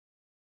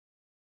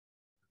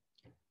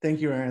 Thank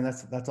you, Erin.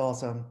 That's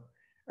awesome.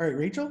 All right,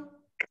 Rachel?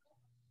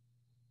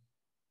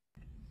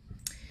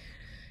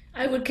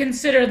 I would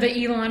consider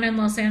the Elon and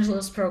Los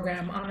Angeles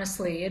program,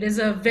 honestly. It is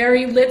a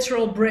very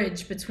literal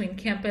bridge between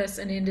campus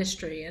and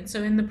industry. And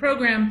so in the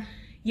program,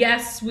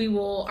 yes,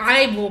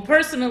 I will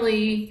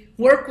personally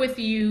work with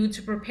you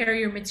to prepare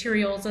your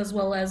materials, as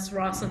well as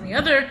Ross and the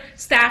other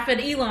staff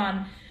at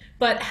Elon.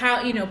 But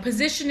how,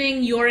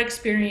 positioning your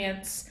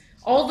experience,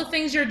 all the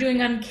things you're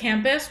doing on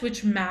campus,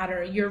 which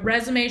matter. Your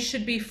resume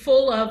should be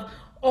full of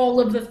all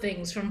of the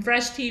things, from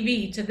Fresh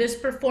TV to this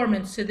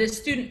performance to this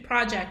student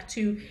project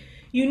to,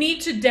 you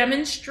need to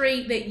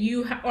demonstrate that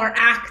you are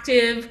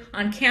active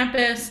on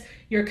campus,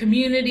 your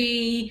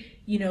community,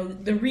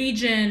 the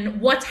region,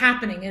 what's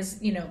happening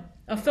is,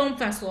 a film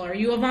festival. Are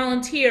you a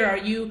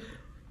volunteer?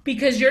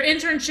 Because your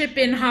internship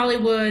in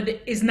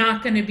Hollywood is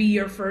not going to be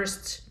your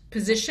first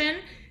position.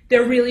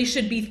 There really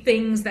should be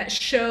things that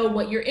show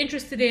what you're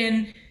interested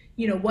in,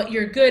 what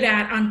you're good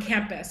at on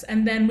campus.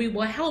 And then we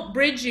will help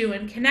bridge you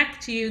and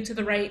connect you to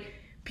the right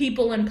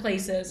people and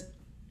places.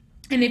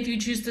 And if you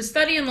choose to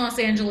study in Los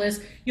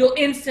Angeles, you'll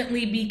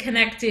instantly be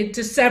connected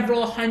to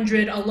several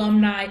hundred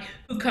alumni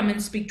who come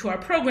and speak to our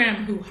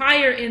program, who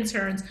hire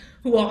interns,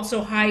 who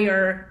also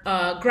hire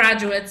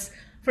graduates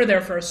for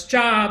their first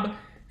job,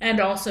 and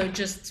also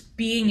just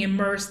being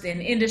immersed in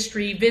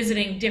industry,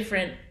 visiting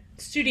different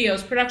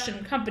studios,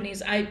 production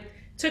companies. I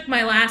took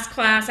my last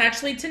class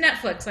actually to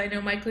Netflix. I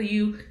know, Mykel,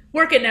 you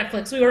work at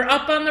Netflix. We were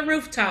up on the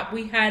rooftop.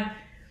 We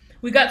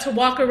got to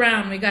walk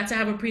around. We got to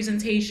have a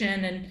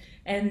presentation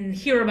and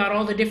hear about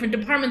all the different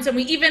departments. And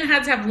we even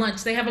had to have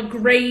lunch. They have a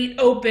great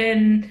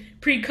open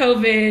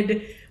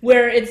pre-COVID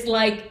where it's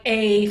like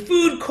a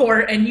food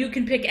court and you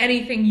can pick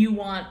anything you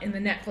want in the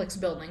Netflix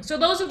building. So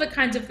those are the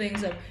kinds of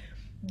things of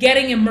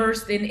getting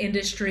immersed in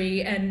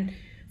industry and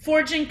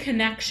forging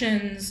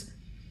connections,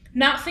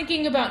 not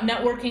thinking about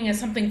networking as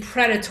something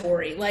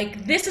predatory.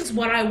 Like, this is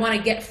what I want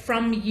to get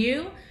from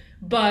you,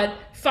 but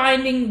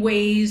finding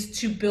ways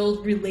to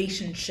build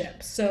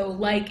relationships. So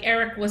like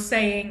Erik was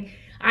saying,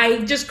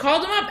 I just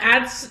called him up,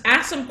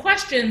 asked some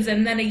questions,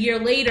 and then a year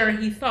later,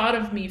 he thought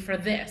of me for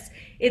this.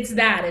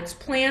 It's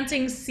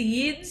planting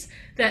seeds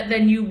that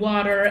then you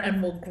water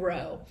and will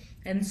grow.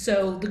 And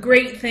so the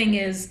great thing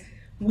is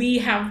we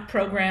have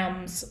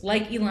programs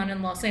like Elon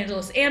in Los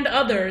Angeles and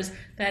others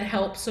that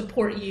help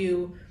support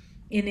you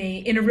in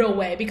a real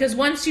way. Because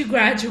once you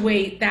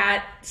graduate,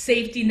 that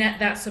safety net,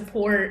 that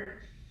support,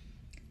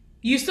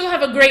 you still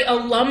have a great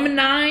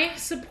alumni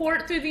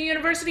support through the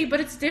university,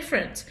 but it's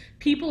different.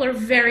 People are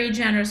very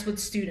generous with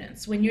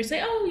students. When you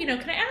say, oh,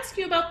 can I ask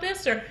you about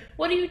this? Or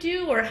what do you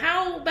do? Or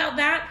how about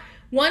that?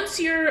 Once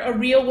you're a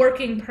real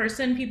working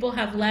person, people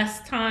have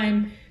less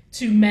time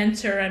to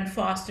mentor and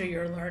foster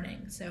your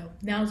learning. So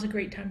now's a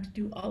great time to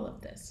do all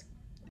of this.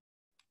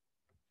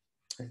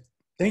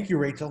 Thank you,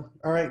 Rachel.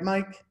 All right,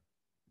 Mike.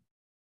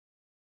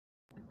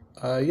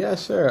 Yeah,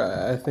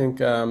 sure. I think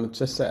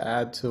just to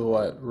add to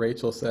what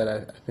Rachel said,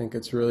 I think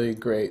it's really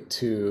great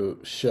to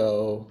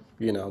show,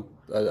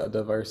 a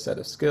diverse set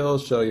of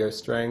skills, show your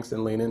strengths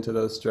and lean into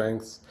those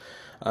strengths.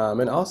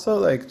 And also,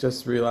 like,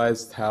 just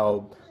realize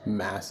how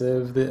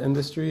massive the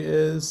industry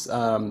is.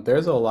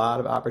 There's a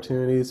lot of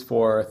opportunities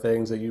for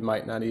things that you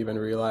might not even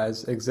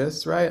realize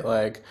exist, right?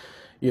 Like,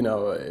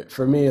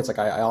 for me, it's like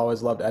I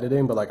always loved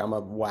editing, but like I'm a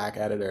whack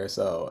editor.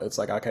 So it's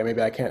like, okay,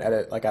 maybe I can't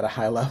edit like at a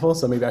high level,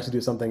 so maybe I should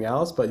do something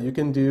else. But you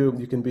can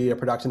be a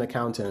production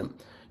accountant,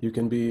 you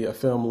can be a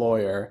film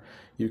lawyer,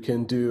 you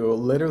can do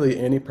literally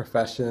any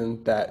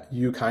profession that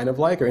you kind of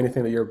like or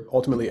anything that you're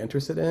ultimately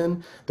interested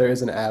in. There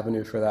is an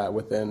avenue for that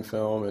within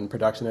film and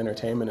production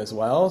entertainment as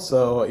well.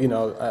 So,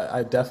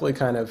 I definitely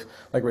kind of,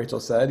 like Rachel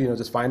said,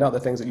 just find out the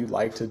things that you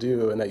like to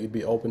do and that you'd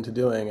be open to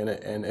doing. And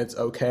it's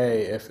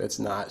okay if it's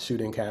not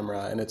shooting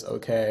camera, and it's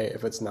okay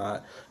if it's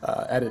not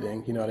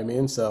editing, you know what I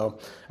mean? So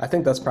I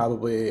think that's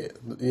probably,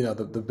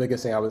 the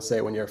biggest thing I would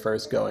say when you're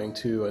first going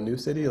to a new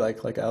city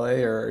like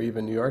LA or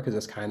even New York,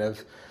 is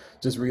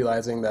just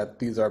realizing that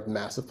these are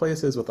massive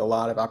places with a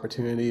lot of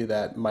opportunity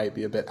that might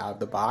be a bit out of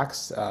the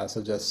box.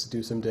 So just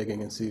do some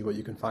digging and see what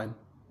you can find.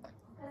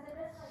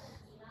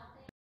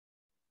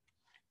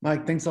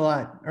 Mike, thanks a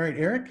lot. All right,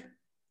 Erik?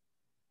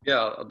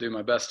 Yeah, I'll do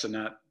my best to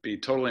not be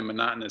totally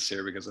monotonous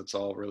here because it's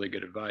all really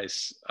good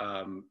advice.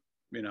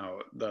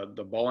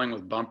 The bowling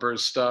with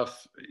bumpers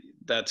stuff,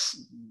 that's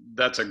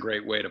a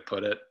great way to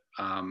put it.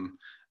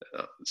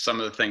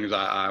 Some of the things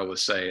I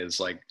always say is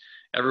like,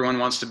 everyone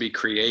wants to be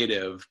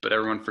creative, but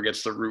everyone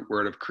forgets the root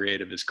word of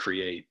creative is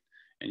create.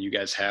 And you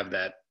guys have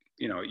that,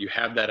 you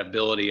have that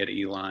ability at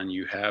Elon.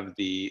 You have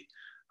the,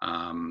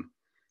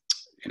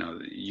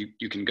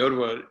 you can go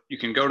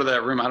to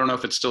that room. I don't know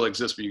if it still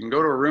exists, but you can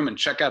go to a room and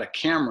check out a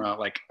camera,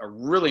 like a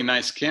really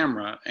nice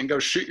camera, and go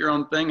shoot your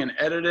own thing and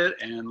edit it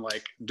and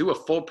like do a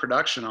full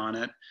production on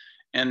it.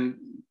 And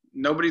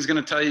nobody's going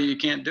to tell you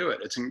can't do it.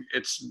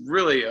 It's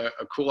really a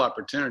cool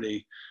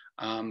opportunity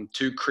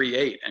to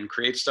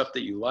create stuff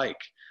that you like.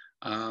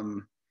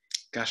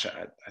 Gosh,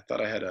 I thought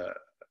I had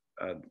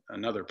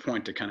another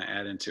point to kind of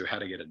add into how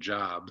to get a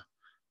job.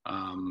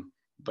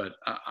 But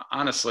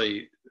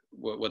honestly,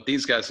 what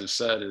these guys have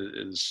said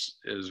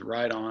is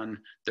right on.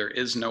 There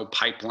is no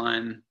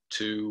pipeline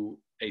to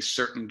a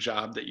certain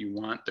job that you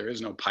want. There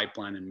is no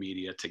pipeline in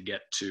media to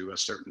get to a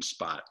certain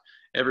spot.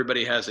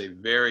 Everybody has a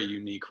very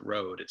unique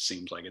road. It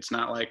seems like it's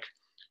not like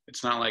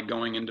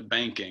going into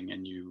banking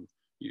and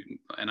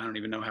and I don't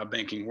even know how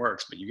banking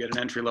works, but you get an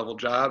entry-level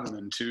job and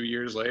then 2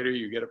 years later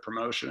you get a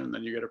promotion and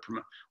then you get a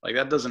promotion. Like,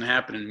 that doesn't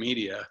happen in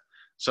media.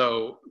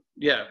 So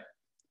yeah,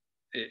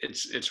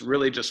 it's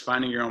really just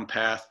finding your own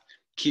path,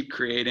 keep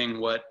creating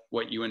what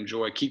you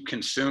enjoy, keep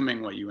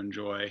consuming what you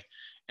enjoy.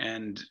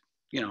 And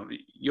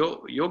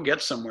you'll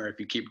get somewhere if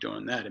you keep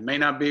doing that. It may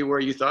not be where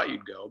you thought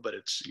you'd go, but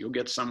you'll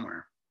get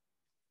somewhere.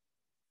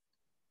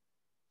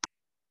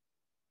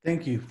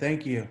 Thank you.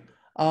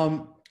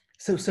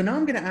 So now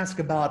I'm going to ask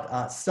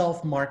about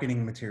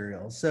self-marketing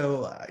materials.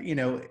 So,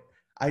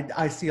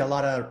 I see a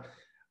lot of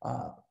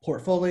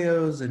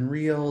portfolios and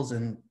reels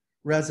and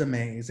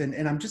resumes.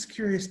 And I'm just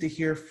curious to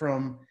hear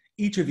from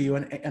each of you,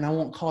 and I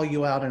won't call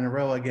you out in a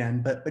row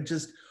again, but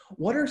just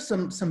what are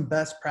some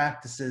best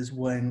practices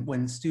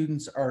when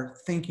students are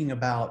thinking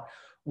about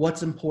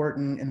what's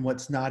important and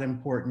what's not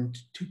important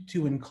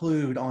to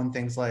include on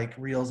things like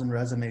reels and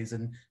resumes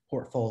and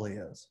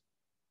portfolios?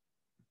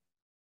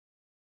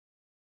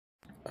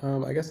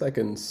 I guess I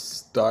can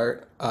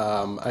start.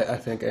 I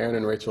think Erin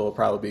and Rachel will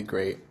probably be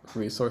great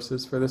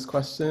resources for this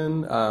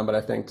question, but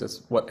I think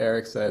just what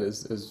Erik said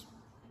is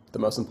the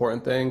most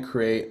important thing.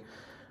 Create,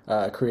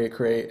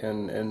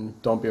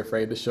 and don't be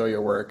afraid to show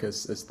your work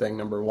is thing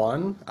number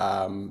one.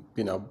 I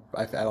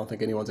don't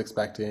think anyone's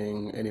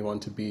expecting anyone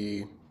to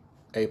be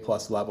A+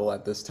 level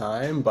at this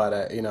time, but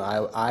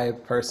I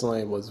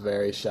personally was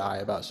very shy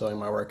about showing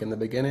my work in the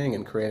beginning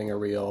and creating a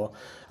reel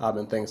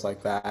and things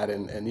like that.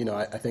 And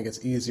I think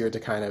it's easier to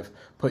kind of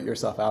put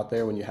yourself out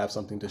there when you have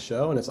something to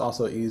show, and it's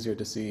also easier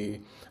to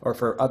see, or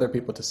for other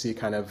people to see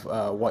kind of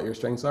what your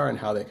strengths are and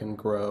how they can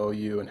grow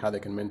you and how they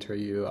can mentor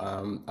you.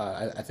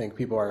 I think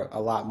people are a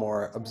lot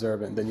more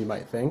observant than you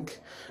might think,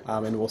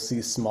 and will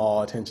see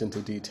small attention to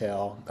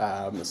detail.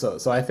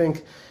 So I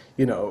think,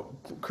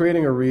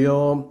 creating a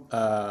reel,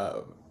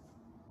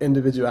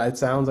 it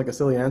sounds like a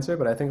silly answer,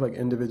 but I think like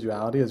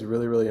individuality is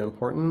really, really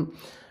important,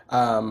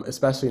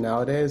 especially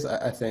nowadays.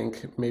 I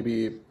think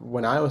maybe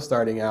when I was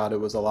starting out, it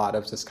was a lot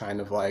of just kind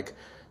of like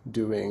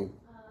doing,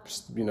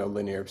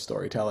 linear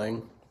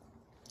storytelling,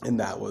 and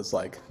that was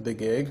like the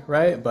gig,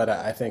 right? But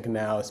I think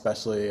now,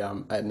 especially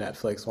at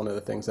Netflix, one of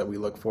the things that we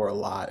look for a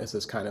lot is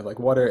this kind of like,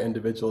 what are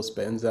individual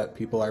spins that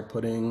people are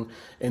putting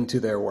into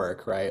their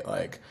work, right?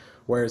 Like,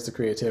 where's the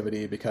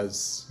creativity?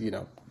 Because,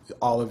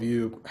 all of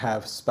you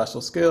have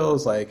special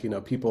skills. Like,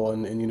 people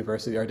in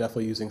university are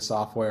definitely using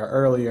software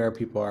earlier.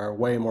 People are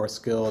way more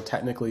skilled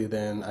technically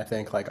than I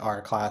think like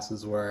our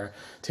classes were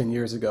 10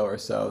 years ago or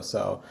so.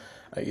 So,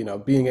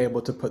 being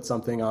able to put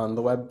something on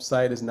the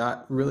website is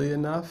not really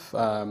enough.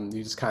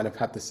 You just kind of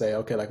have to say,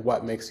 okay, like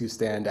what makes you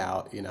stand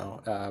out?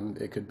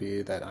 It could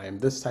be that I am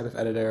this type of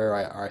editor, or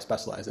I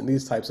specialize in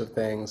these types of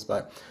things.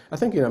 But I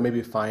think,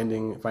 maybe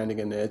finding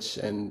a niche,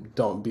 and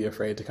don't be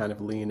afraid to kind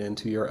of lean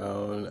into your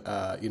own,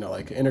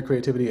 like inner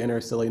creativity, inner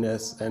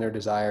silliness, inner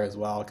desire as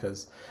well.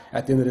 Because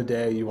at the end of the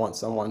day, you want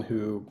someone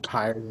who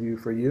hires you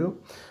for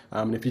you.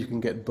 And if you can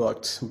get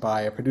booked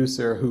by a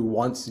producer who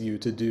wants you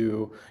to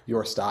do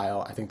your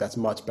style, I think that's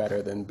much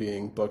better than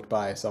being booked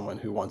by someone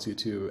who wants you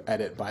to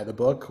edit by the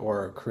book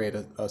or create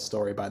a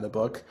story by the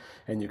book,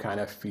 and you kind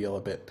of feel a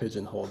bit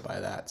pigeonholed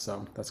by that.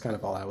 So that's kind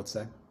of all I would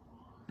say.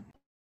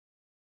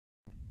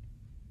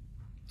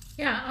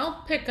 Yeah,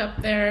 I'll pick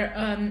up there.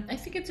 I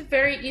think it's a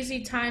very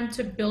easy time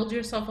to build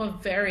yourself a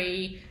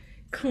very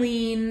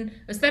clean,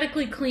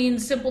 aesthetically clean,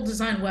 simple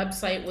design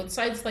website with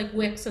sites like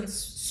Wix and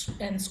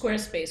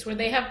Squarespace, where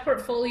they have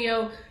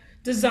portfolio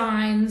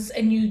designs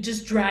and you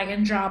just drag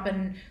and drop,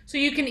 and so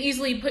you can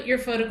easily put your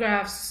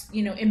photographs,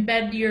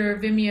 embed your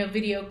Vimeo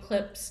video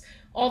clips,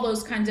 all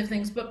those kinds of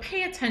things. But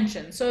pay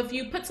attention. So if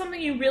you put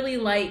something you really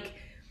like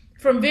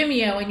from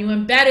Vimeo and you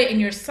embed it in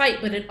your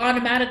site, but it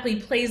automatically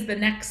plays the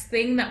next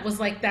thing that was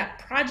like that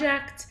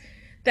project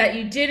that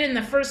you did in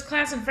the first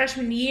class in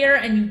freshman year,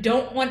 and you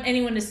don't want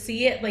anyone to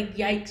see it, like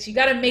yikes. You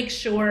got to make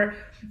sure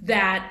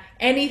that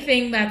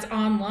anything that's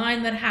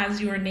online that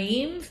has your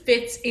name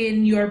fits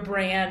in your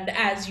brand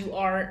as you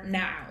are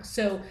now.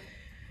 So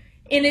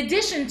in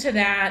addition to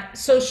that,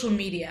 social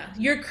media,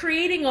 you're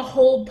creating a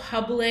whole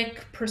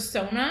public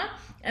persona.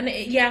 And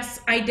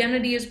yes,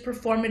 identity is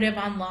performative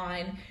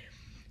online.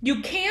 You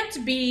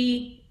can't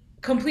be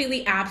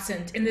completely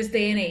absent in this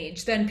day and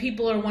age. Then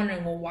people are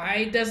wondering, well,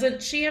 why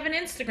doesn't she have an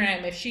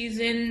Instagram if she's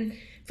in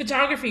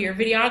photography or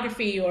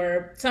videography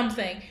or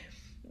something?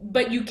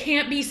 But you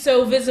can't be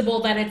so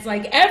visible that it's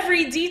like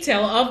every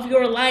detail of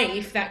your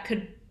life that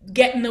could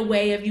get in the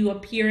way of you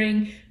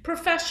appearing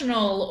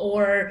professional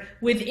or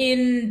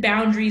within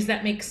boundaries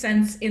that make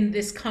sense in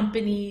this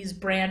company's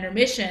brand or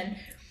mission.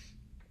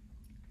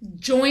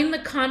 Join the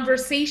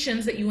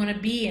conversations that you want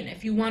to be in.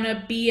 If you want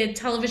to be a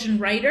television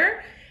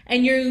writer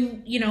and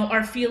you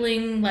are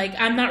feeling like,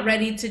 I'm not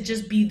ready to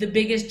just be the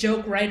biggest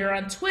joke writer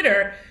on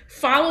Twitter,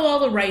 follow all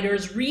the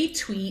writers,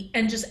 retweet,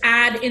 and just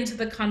add into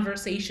the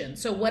conversation.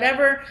 So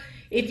whatever,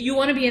 if you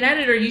want to be an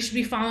editor, you should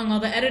be following all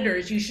the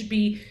editors. You should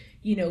be,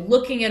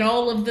 looking at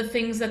all of the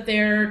things that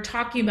they're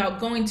talking about,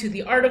 going to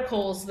the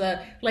articles,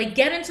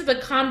 get into the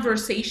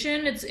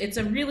conversation. It's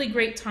a really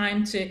great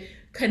time to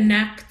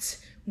connect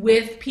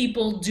with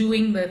people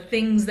doing the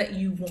things that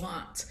you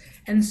want.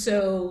 And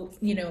so,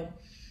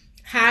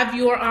 have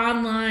your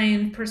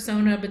online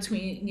persona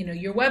between,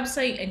 your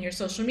website and your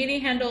social media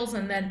handles,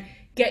 and then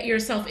get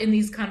yourself in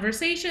these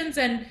conversations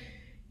and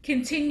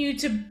continue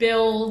to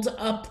build,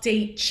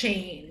 update,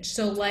 change.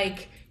 So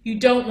you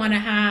don't want to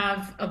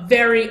have a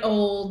very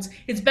old,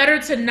 it's better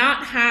to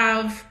not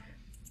have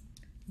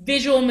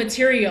visual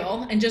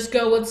material and just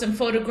go with some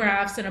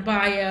photographs and a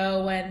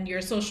bio and your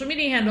social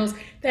media handles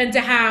than to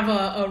have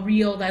a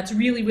reel that's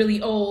really,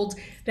 really old,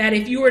 that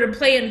if you were to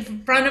play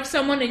in front of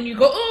someone and you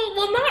go, oh,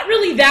 well, not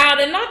really that,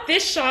 and not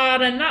this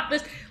shot, and not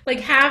this, like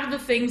have the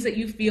things that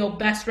you feel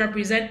best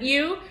represent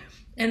you,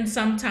 and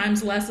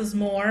sometimes less is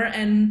more.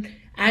 And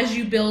as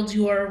you build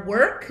your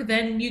work,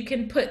 then you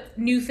can put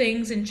new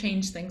things and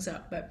change things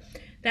up. But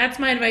that's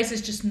my advice,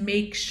 is just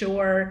make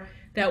sure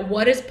that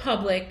what is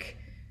public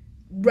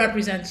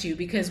represents you,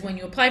 because when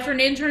you apply for an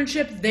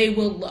internship, they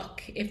will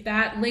look. If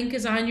that link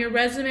is on your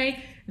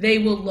resume, they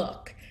will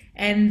look.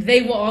 And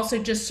they will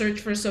also just search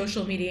for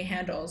social media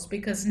handles,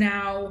 because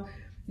now,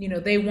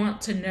 they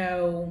want to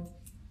know,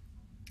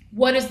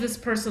 what is this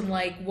person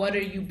like? What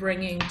are you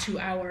bringing to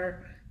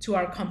our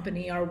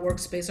company, our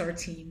workspace, our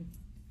team?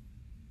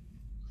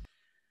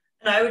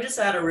 And I would just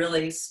add a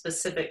really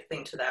specific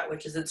thing to that,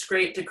 which is it's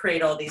great to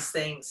create all these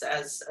things,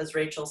 as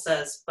Rachel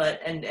says, but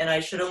and I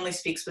should only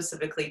speak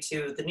specifically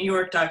to the New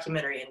York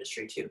documentary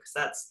industry too,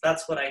 because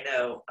that's what I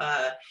know.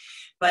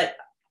 But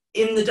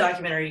in the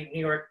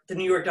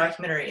New York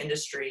documentary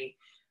industry,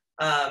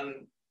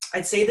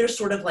 I'd say there's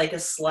sort of like a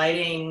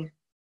sliding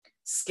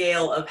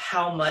scale of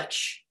how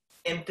much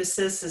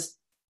emphasis is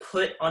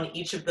put on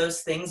each of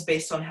those things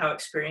based on how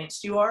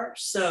experienced you are.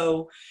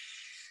 So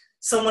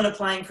someone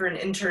applying for an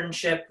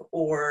internship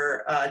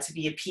or to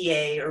be a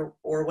PA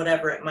or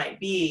whatever it might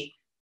be,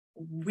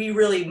 we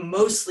really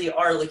mostly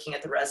are looking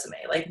at the resume.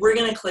 Like, we're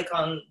going to click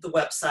on the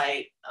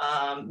website,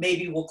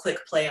 maybe we'll click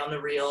play on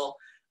the reel,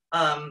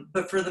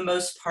 but for the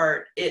most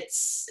part,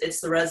 it's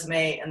the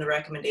resume and the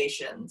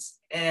recommendations.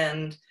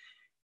 And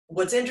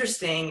what's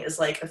interesting is,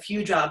 like, a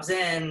few jobs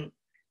in,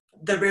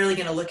 they're barely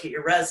going to look at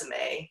your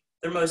resume.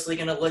 They're mostly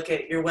going to look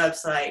at your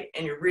website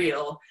and your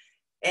reel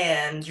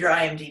and your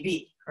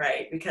IMDb,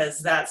 right? Because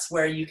that's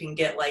where you can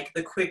get like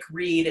the quick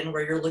read and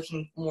where you're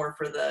looking more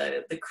for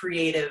the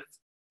creative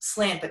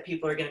slant that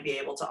people are going to be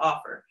able to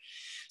offer.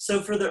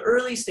 So for the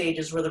early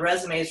stages where the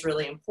resume is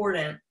really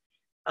important,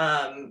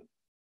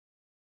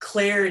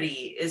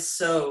 clarity is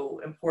so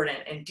important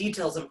and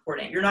detail is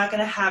important. You're not going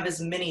to have as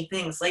many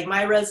things. Like,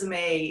 my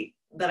resume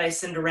that I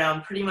send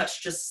around pretty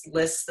much just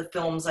lists the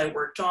films I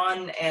worked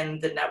on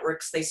and the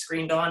networks they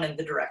screened on and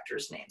the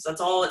directors' names.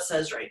 That's all it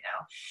says right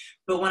now.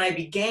 But when I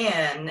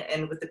began,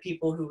 and with the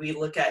people who we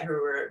look at who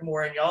are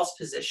more in y'all's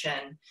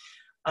position,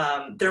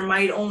 there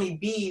might only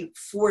be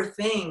 4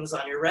 things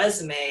on your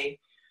resume,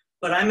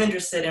 but I'm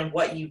interested in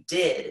what you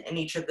did in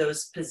each of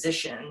those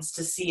positions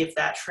to see if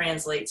that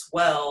translates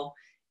well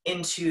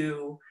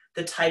into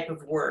the type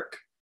of work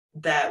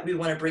that we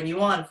want to bring you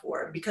on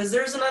for. Because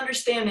there's an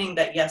understanding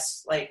that,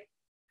 yes, like,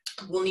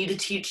 we'll need to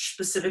teach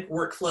specific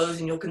workflows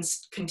and you'll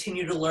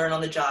continue to learn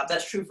on the job.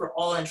 That's true for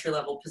all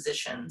entry-level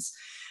positions.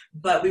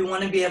 But we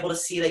want to be able to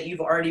see that you've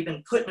already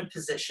been put in a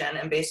position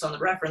and, based on the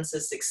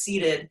references,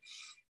 succeeded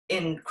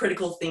in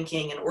critical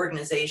thinking and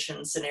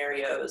organization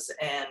scenarios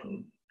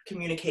and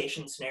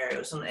communication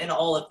scenarios and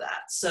all of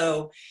that.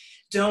 So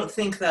don't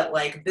think that,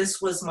 like,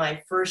 this was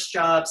my first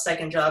job,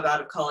 second job out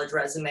of college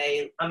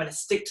resume, I'm going to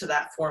stick to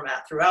that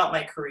format throughout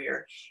my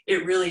career.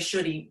 It really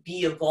should be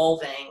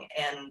evolving,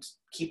 and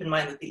keep in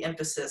mind that the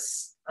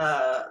emphasis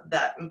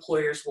that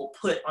employers will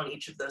put on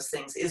each of those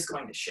things is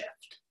going to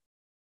shift.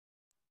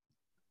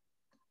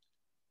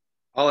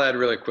 I'll add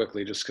really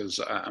quickly, just because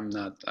I'm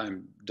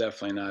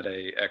definitely not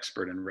an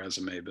expert in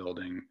resume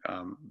building.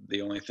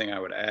 The only thing I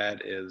would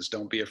add is,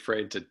 don't be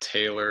afraid to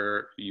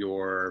tailor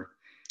your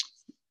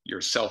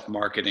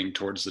self-marketing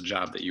towards the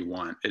job that you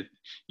want.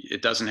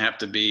 It doesn't have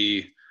to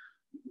be,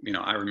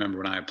 I remember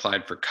when I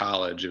applied for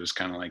college, it was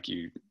kind of like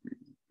you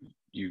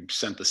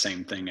sent the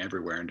same thing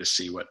everywhere and just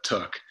see what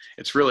took.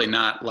 It's really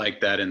not like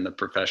that in the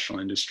professional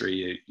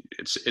industry.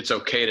 It's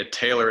okay to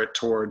tailor it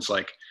towards,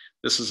 like,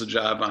 this is a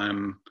job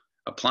I'm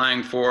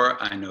applying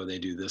for. I know they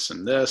do this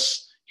and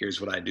this. Here's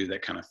what I do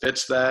that kind of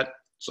fits that.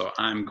 So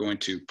I'm going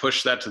to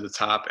push that to the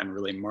top and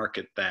really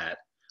market that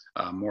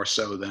more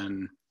so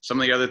than some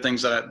of the other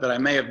things that I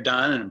may have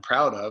done and am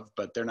proud of,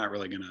 but they're not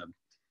really going to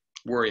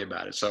worry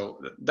about it. So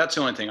that's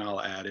the only thing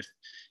I'll add.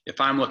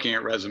 If I'm looking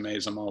at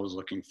resumes, I'm always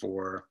looking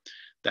for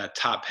that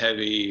top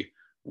heavy,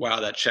 wow,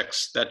 that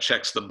checks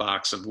the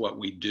box of what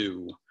we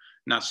do.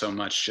 Not so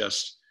much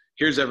just,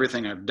 here's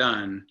everything I've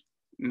done.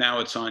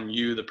 Now it's on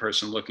you, the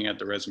person looking at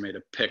the resume,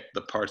 to pick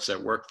the parts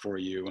that work for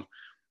you.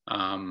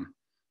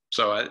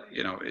 So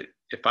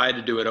if I had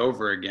to do it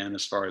over again,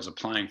 as far as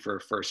applying for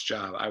a first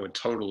job, I would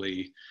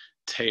totally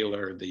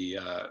tailor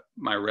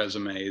my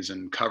resumes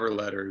and cover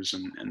letters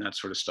and that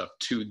sort of stuff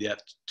to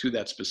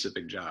that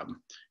specific job.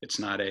 It's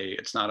not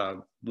a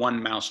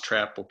one mouse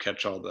trap will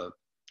catch all the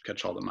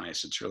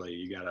mice. It's really,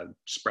 you got to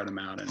spread them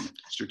out and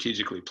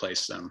strategically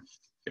place them,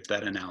 if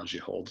that analogy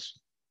holds.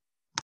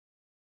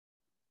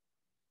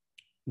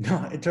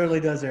 No, it totally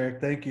does, Erik.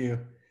 Thank you.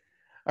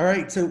 All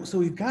right, so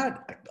we've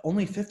got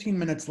only 15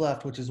 minutes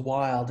left, which is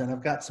wild, and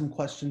I've got some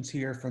questions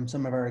here from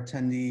some of our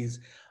attendees,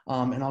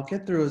 and I'll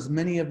get through as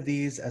many of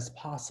these as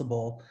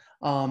possible.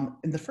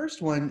 And the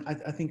first one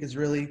I think is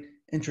really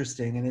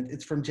interesting, and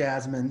it's from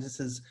Jasmine. This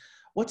is,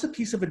 what's a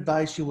piece of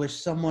advice you wish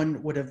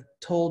someone would have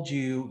told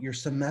you your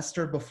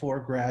semester before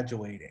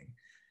graduating?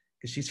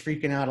 Because she's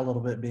freaking out a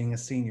little bit being a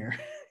senior,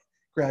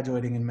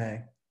 graduating in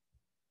May.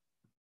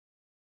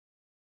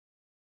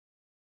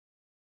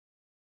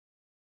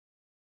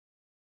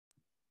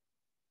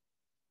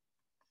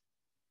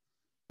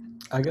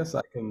 I guess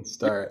I can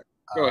start.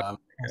 Go ahead.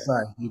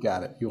 Sorry, you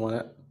got it. You want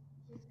it?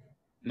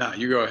 No,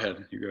 you go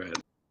ahead. You go ahead.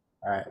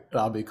 All right,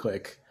 I'll be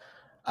quick.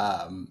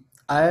 Um,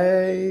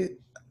 I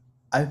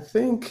I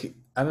think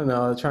I don't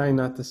know. Trying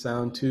not to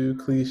sound too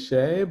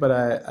cliche, but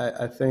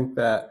I think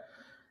that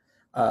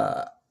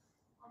uh,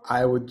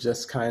 I would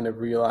just kind of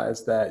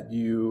realize that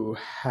you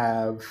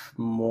have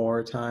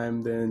more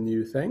time than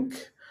you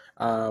think.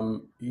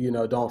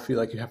 Don't feel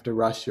like you have to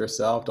rush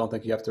yourself. Don't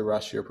think you have to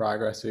rush your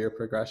progress or your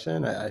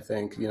progression. I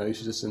think, you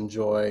should just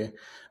enjoy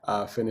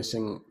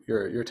finishing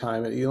your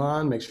time at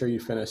Elon. Make sure you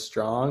finish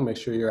strong. Make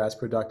sure you're as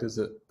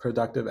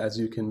productive as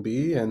you can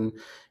be, and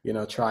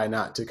try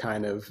not to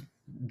kind of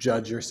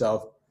judge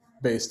yourself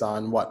based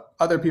on what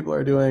other people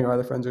are doing or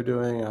other friends are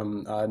doing.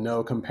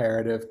 No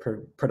comparative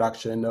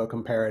production, no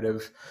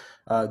comparative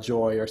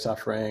joy or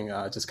suffering.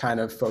 Just kind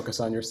of focus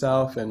on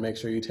yourself and make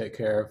sure you take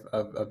care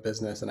of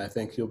business. And I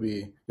think you'll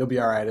be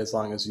all right as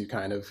long as you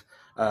kind of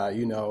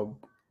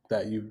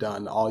that you've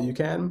done all you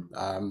can.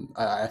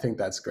 I think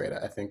that's great.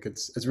 I think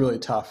it's really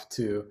tough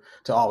to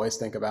always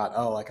think about,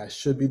 oh, like I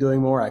should be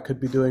doing more, I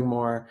could be doing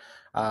more.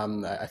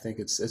 I think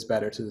it's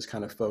better to just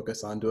kind of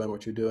focus on doing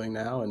what you're doing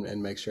now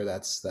and make sure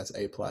that's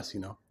A plus.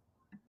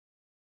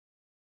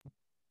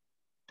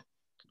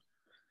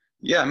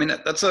 Yeah, I mean,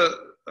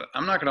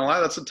 I'm not gonna lie,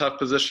 that's a tough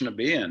position to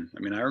be in. I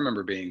mean, I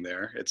remember being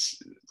there.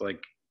 It's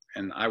like,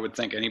 and I would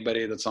think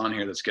anybody that's on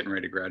here that's getting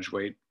ready to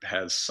graduate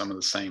has some of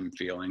the same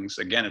feelings.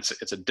 Again,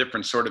 it's a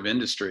different sort of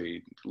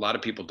industry. A lot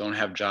of people don't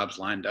have jobs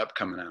lined up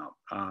coming out.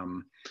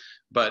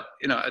 But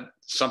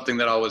something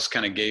that always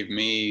kind of gave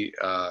me,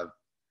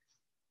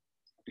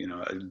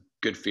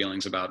 good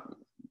feelings about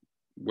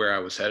where I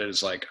was headed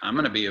is like, I'm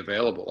going to be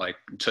available. Like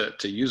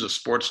to use a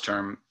sports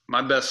term,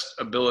 my best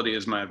ability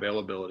is my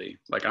availability.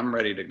 Like I'm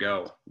ready to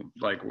go.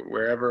 Like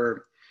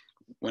whenever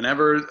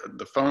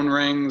the phone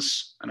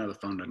rings, I know the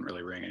phone doesn't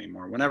really ring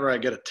anymore. Whenever I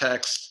get a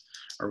text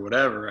or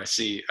whatever, I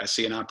see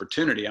an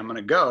opportunity, I'm going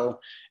to go,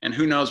 and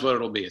who knows what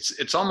it'll be.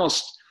 It's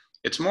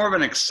more of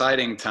an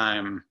exciting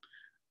time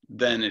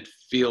than it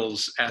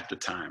feels at the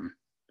time,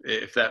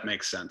 if that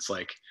makes sense.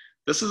 Like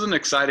this is an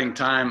exciting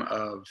time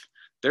of,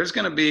 there's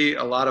going to be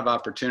a lot of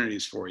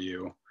opportunities for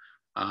you.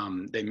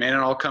 They may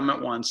not all come at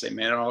once. They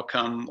may not all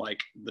come like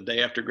the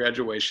day after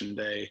graduation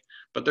day,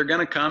 but they're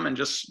going to come, and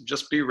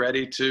just be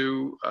ready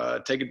to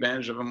take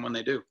advantage of them when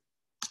they do.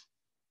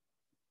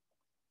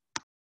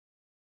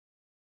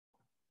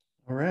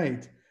 All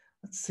right,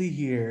 let's see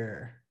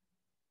here.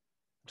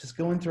 Just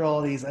going through all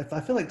of these,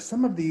 I feel like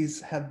some of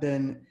these have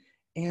been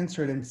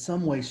answered in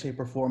some way, shape,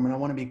 or form, and I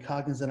want to be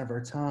cognizant of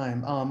our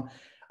time.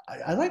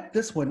 I like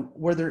this one.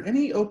 Were there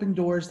any open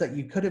doors that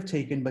you could have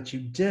taken but you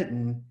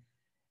didn't?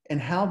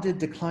 And how did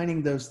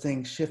declining those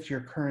things shift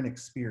your current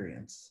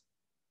experience?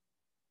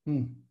 Do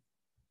you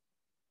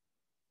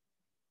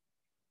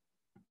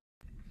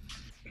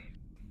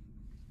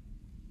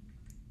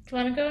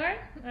want to go,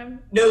 Erin?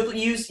 No,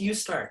 you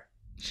start.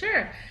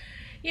 Sure.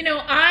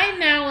 I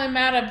now am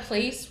at a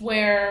place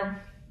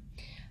where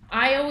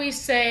I always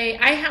say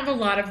I have a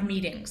lot of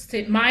meetings.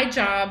 My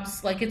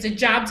jobs, like it's a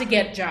job to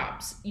get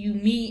jobs. You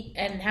meet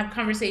and have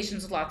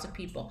conversations with lots of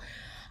people.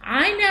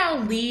 I now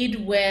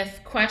lead with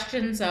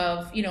questions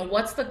of,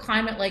 what's the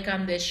climate like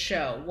on this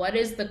show? What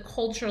is the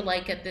culture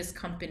like at this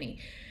company?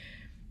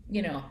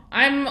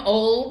 I'm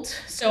old,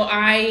 so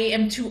I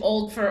am too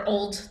old for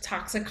old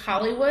toxic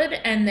Hollywood.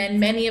 And then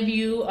many of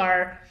you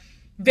are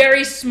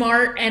very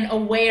smart and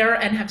aware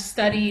and have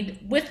studied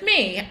with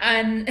me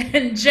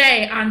and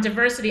Jay on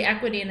diversity,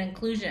 equity, and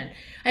inclusion.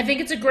 I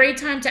think it's a great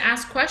time to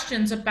ask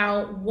questions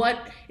about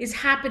what is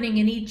happening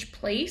in each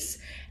place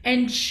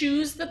and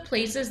choose the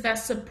places that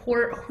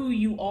support who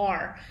you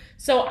are.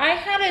 So I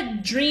had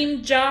a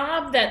dream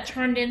job that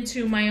turned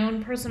into my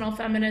own personal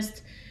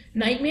feminist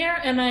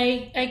nightmare, and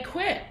I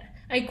quit.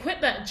 I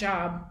quit that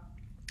job.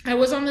 I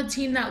was on the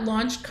team that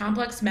launched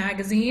Complex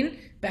Magazine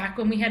back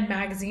when we had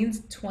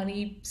magazines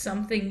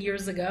 20-something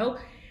years ago.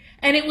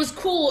 And it was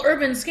cool,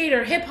 urban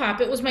skater, hip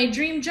hop. It was my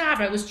dream job.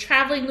 I was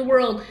traveling the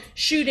world,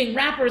 shooting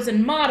rappers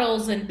and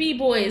models and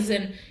b-boys,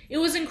 and it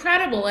was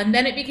incredible. And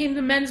then it became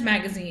the men's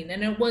magazine,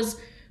 and it was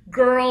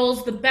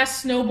girls, the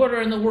best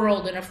snowboarder in the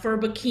world in a fur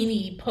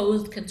bikini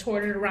posed,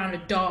 contorted around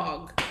a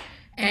dog.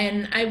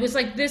 And I was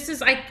like,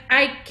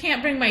 I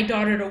can't bring my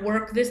daughter to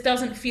work. This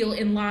doesn't feel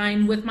in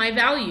line with my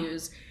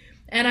values.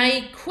 And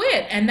I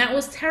quit, and that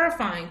was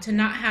terrifying to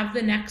not have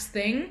the next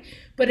thing.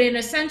 But in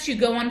a sense, you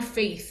go on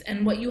faith,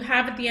 and what you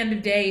have at the end of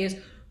the day is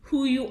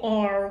who you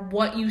are,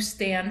 what you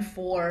stand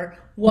for,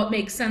 what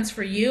makes sense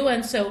for you.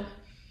 And so,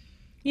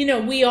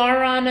 we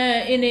are in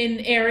an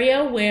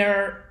area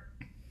where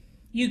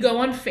you go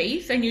on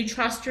faith and you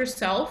trust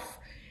yourself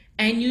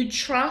and you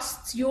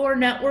trust your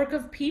network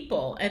of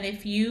people. And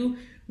if you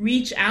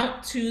reach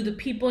out to the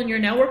people in your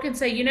network and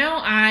say,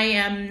 I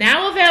am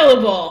now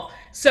available.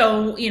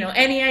 So,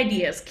 any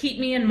ideas, keep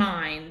me in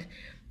mind.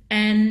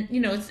 And,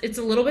 it's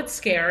a little bit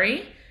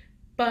scary,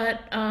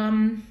 but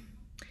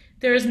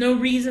there is no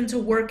reason to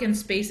work in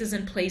spaces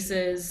and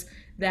places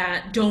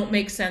that don't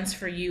make sense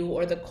for you,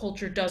 or the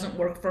culture doesn't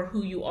work for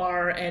who you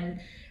are and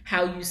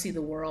how you see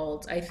the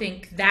world. I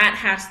think that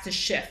has to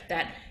shift.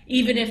 That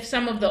even if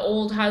some of the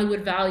old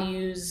Hollywood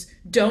values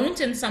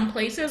don't in some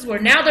places, where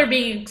now they're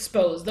being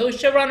exposed,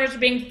 those showrunners are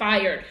being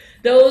fired,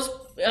 those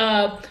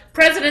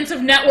presidents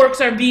of networks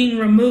are being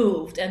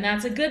removed, and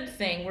that's a good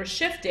thing. We're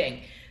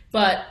shifting.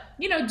 But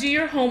do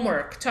your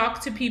homework,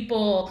 talk to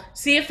people,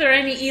 see if there are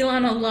any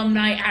Elon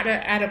alumni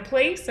at a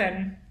place,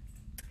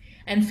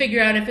 and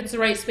figure out if it's the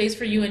right space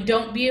for you, and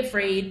don't be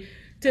afraid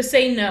to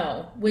say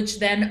no, which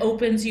then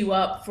opens you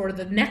up for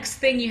the next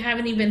thing you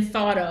haven't even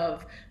thought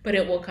of, but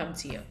it will come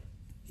to you.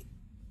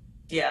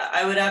 Yeah,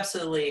 I would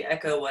absolutely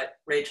echo what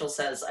Rachel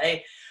says.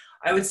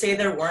 I would say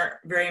there weren't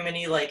very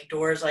many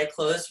doors I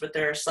closed, but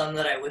there are some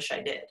that I wish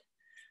I did.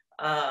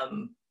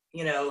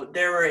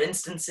 There were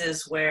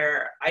instances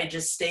where I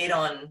just stayed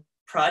on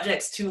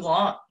projects too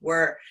long,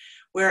 where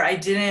I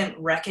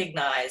didn't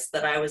recognize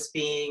that I was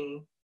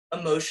being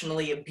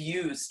emotionally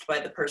abused by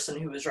the person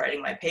who was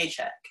writing my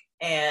paycheck.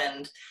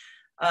 And,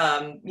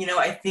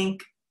 I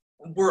think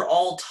we're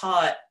all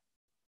taught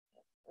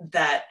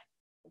that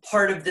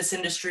part of this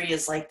industry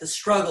is the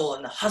struggle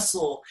and the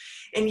hustle.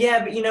 And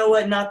yeah, but you know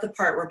what? Not the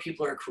part where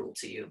people are cruel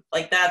to you.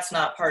 That's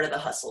not part of the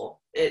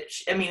hustle. It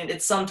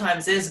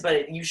sometimes is,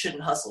 but you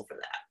shouldn't hustle for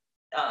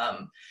that.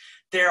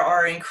 There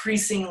are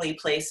increasingly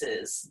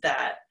places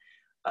that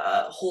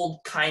hold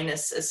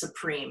kindness as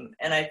supreme.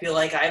 And I feel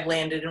like I've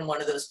landed in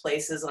one of those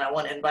places, and I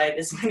want to invite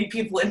as many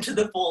people into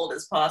the fold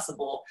as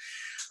possible.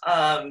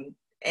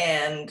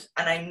 And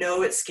I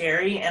know it's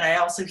scary. And I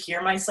also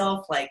hear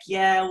myself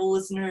yeah, well,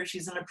 listen to her,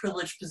 she's in a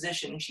privileged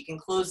position. She can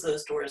close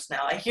those doors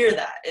now. I hear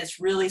that. It's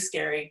really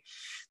scary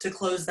to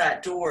close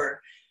that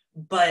door,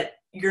 but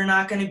you're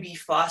not going to be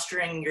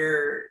fostering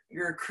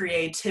your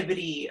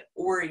creativity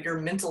or your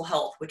mental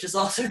health, which is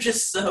also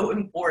just so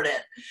important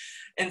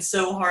and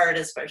so hard,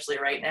 especially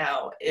right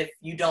now, if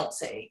you don't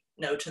say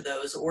no to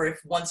those, or if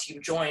once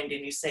you've joined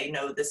and you say,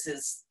 no, this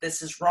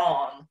is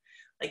wrong,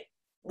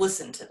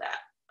 listen to that.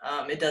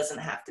 It doesn't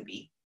have to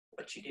be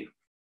what you do.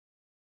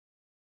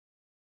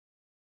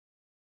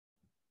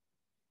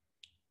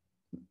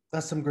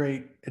 That's some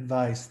great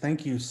advice.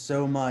 Thank you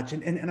so much.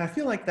 And I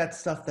feel like that's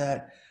stuff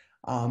that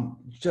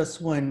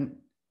just when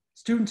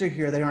students are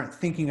here, they aren't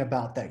thinking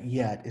about that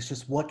yet. It's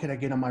just, what can I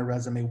get on my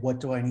resume? What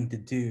do I need to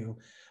do?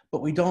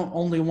 But we don't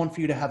only want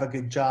for you to have a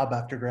good job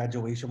after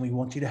graduation. We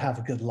want you to have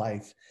a good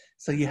life.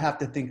 So you have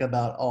to think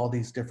about all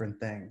these different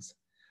things.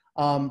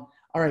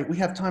 All right, we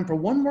have time for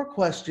one more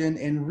question,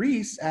 and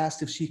Reese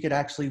asked if she could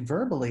actually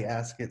verbally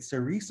ask it. So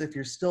Reese, if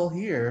you're still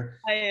here.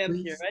 I am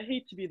here. I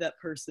hate to be that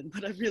person,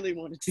 but I really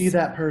wanted to be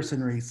that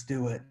person, Reese.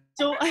 Do it.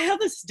 So I have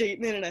a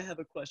statement and I have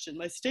a question.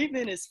 My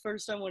statement is,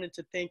 first, I wanted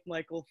to thank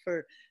Mykel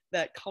for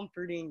that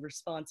comforting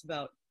response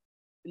about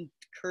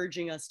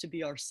encouraging us to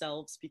be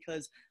ourselves,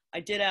 because I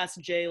did ask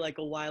Jay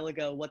a while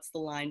ago, what's the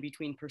line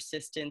between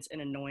persistence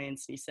and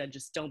annoyance? And he said,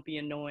 just don't be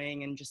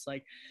annoying and just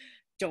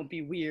don't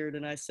be weird.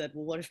 And I said,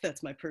 well, what if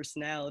that's my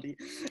personality?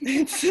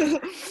 And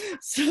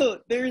so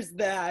there's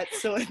that.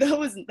 So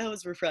that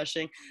was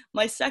refreshing.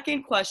 My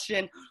second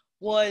question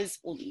was,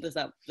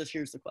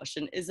 here's the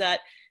question, is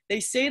that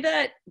they say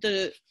that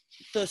the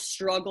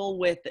struggle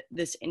with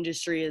this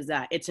industry is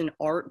that it's an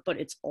art, but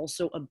it's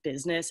also a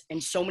business.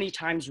 And so many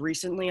times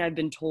recently I've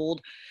been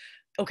told,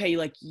 okay,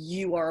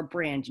 you are a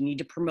brand, you need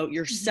to promote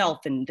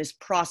yourself in this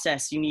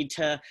process, you need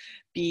to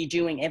be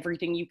doing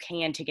everything you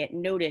can to get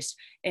noticed.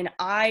 And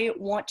I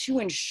want to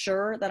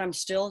ensure that I'm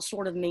still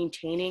sort of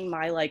maintaining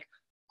my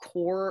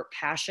core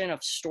passion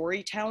of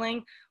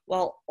storytelling,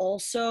 while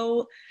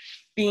also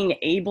being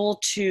able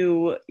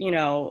to,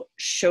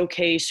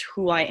 showcase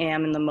who I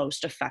am in the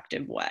most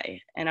effective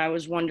way. And I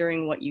was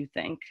wondering what you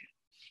think.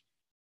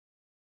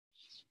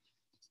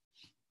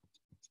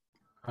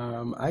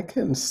 I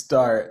can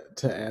start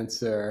to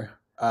answer.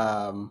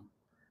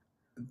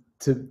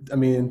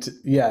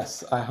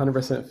 Yes, I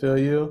 100% feel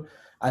you.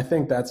 I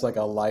think that's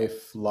a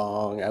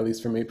lifelong, at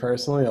least for me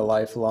personally, a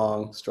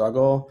lifelong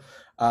struggle,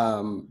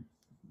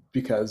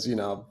 because you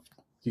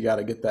got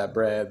to get that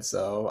bread.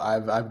 So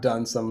I've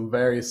done some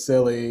very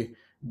silly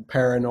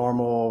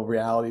paranormal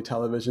reality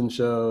television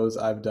shows.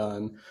 I've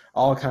done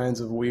all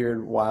kinds of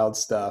weird, wild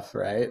stuff,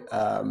 right?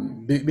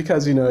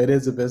 Because it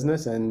is a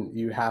business, and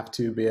you have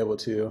to be able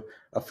to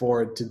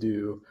afford to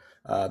do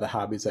the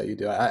hobbies that you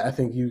do. I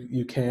think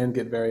you can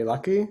get very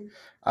lucky,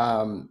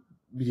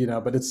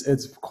 but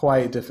it's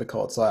quite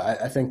difficult. So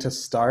I think to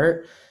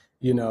start,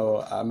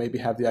 maybe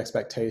have the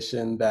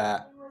expectation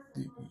that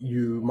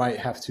you might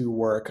have to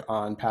work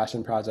on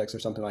passion projects or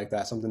something like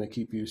that, something to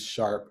keep you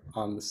sharp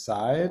on the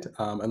side,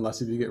 unless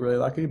if you get really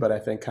lucky. But I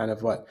think kind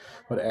of what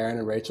Erin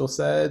and Rachel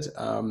said,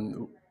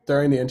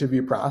 during the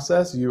interview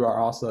process, you are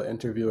also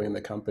interviewing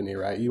the company,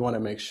 right? You want to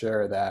make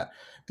sure that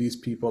these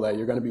people that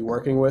you're going to be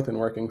working with and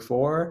working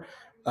for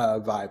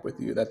vibe with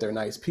you, that they're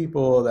nice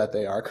people, that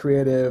they are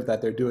creative,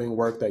 that they're doing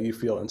work that you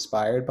feel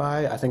inspired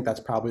by. I think that's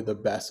probably the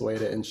best way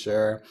to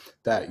ensure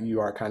that you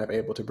are kind of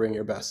able to bring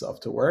your best self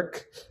to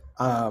work.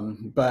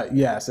 But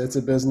yes, it's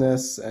a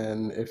business,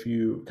 and if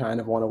you kind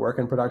of want to work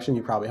in production,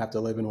 you probably have to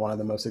live in one of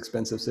the most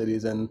expensive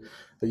cities in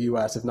the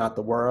U.S., if not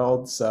the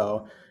world.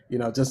 So,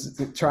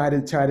 just try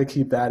to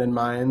keep that in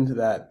mind.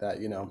 That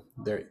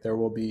there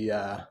will be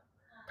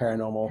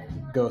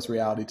paranormal ghost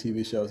reality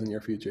TV shows in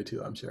your future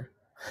too, I'm sure.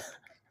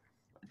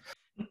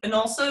 And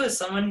also, as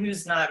someone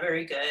who's not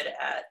very good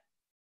at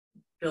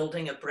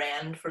building a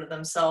brand for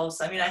themselves,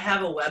 I mean, I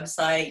have a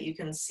website, you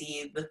can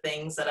see the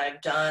things that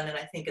I've done, and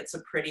I think it's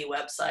a pretty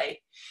website,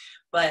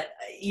 but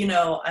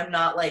I'm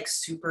not like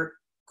super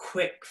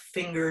quick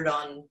fingered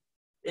on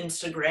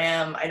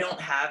Instagram. I don't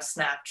have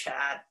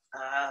Snapchat.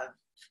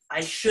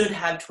 I should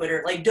have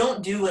Twitter. Like,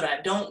 don't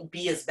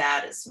be as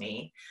bad as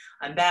me.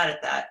 I'm bad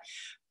at that.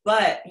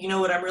 But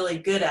what I'm really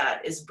good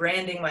at is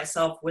branding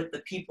myself with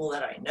the people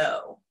that I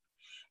know.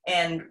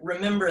 And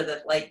remember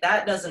that, like,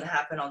 that doesn't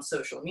happen on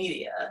social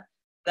media.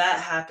 That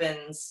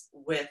happens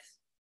with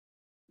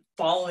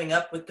following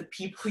up with the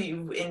people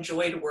you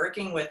enjoyed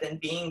working with and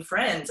being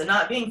friends, and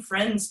not being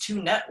friends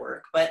to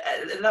network. But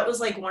that was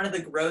like one of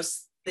the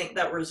gross things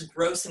that was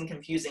gross and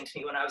confusing to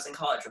me when I was in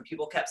college, when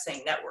people kept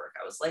saying network.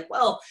 I was like,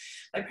 well,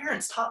 my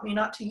parents taught me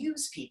not to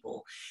use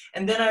people.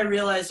 And then I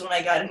realized when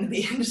I got into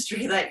the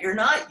industry that you're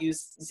not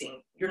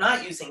using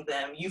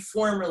them. You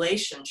form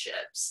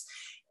relationships,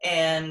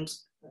 and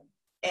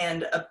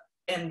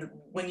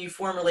when you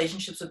form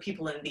relationships with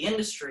people in the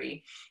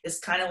industry, it's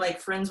kind of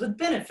like friends with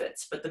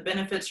benefits, but the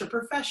benefits are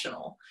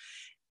professional.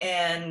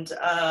 And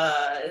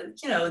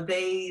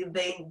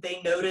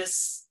they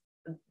notice,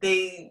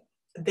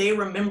 they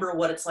remember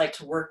what it's like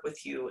to work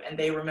with you, and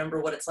they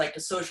remember what it's like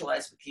to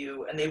socialize with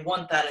you, and they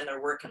want that in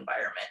their work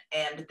environment.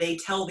 And they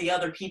tell the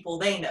other people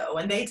they know,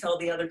 and they tell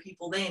the other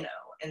people they know.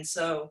 And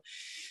so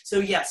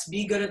yes,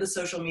 be good at the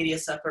social media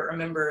stuff, but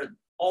remember,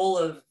 all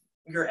of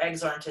your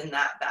eggs aren't in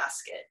that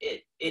basket.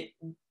 It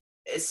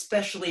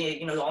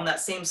especially, on that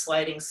same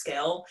sliding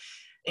scale,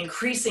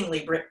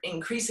 increasingly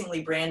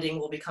branding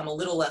will become a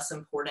little less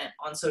important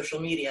on social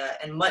media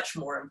and much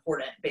more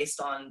important based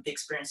on the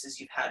experiences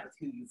you've had with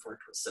who you've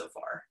worked with so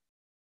far.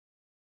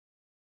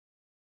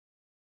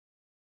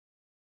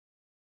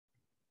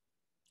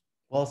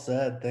 Well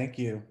said. Thank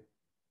you.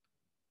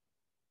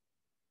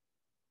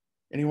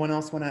 Anyone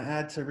else want to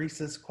add to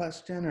Reese's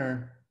question,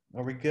 or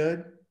are we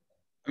good?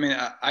 I mean,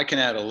 I can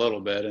add a little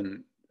bit,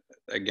 and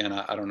again,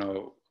 I don't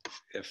know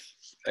if,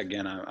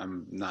 again,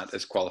 I'm not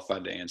as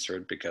qualified to answer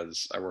it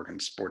because I work in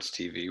sports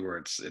TV where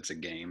it's a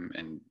game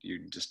and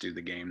you just do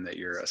the game that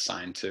you're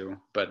assigned to.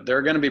 But there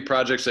are going to be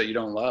projects that you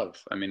don't love.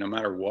 I mean, no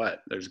matter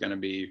what, there's going to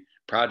be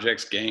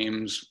projects,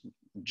 games,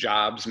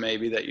 jobs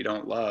maybe that you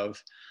don't love.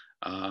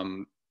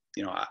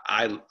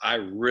 I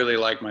really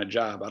like my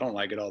job. I don't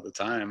like it all the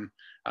time.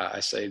 I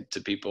say to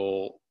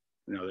people,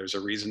 there's a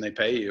reason they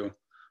pay you.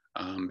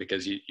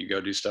 Because you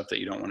go do stuff that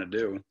you don't want to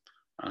do,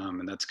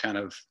 and that's kind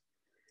of,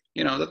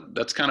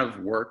 that's kind of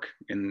work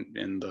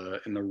in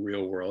the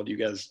real world. You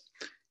guys,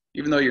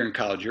 even though you're in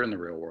college, you're in the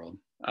real world.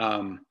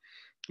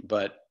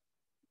 But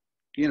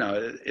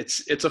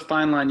it's a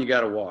fine line you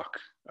got to walk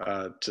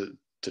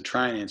to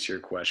try and answer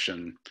your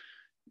question.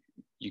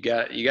 You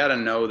got to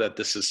know that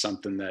this is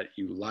something that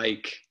you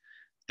like,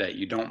 that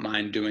you don't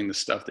mind doing the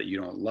stuff that you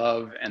don't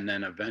love, and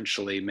then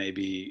eventually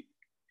maybe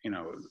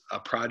a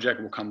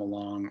project will come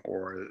along,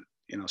 or,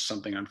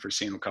 something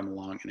unforeseen will come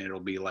along, and it'll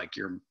be like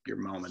your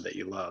moment that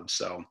you love.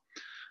 So,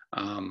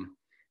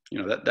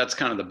 that's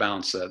kind of the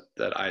balance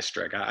that I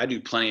strike. I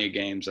do plenty of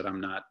games that I'm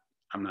not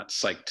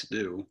psyched to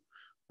do.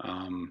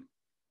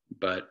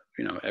 But,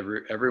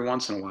 every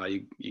once in a while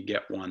you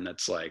get one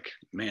that's like,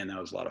 man, that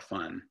was a lot of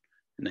fun.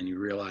 And then you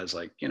realize,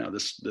 like,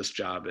 this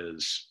job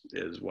is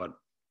what,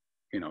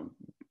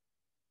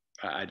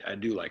 I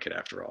do like it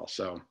after all.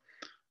 So,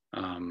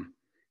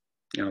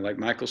 like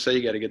Mykel said,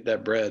 you got to get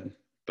that bread,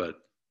 but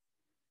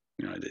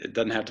it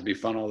doesn't have to be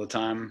fun all the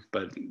time.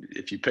 But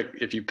if you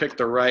pick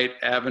the right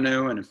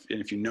avenue, and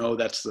if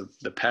that's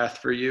the path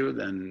for you,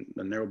 then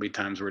there will be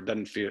times where it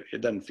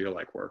doesn't feel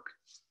like work.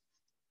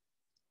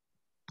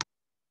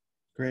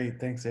 Great,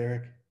 thanks,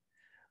 Erik.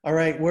 All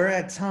right, we're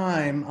at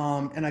time,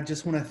 and I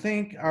just want to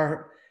thank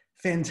our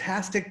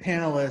fantastic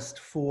panelists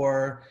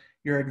for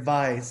your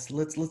advice.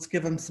 Let's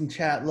give them some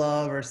chat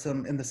love, or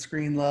some in the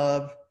screen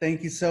love.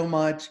 Thank you so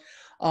much.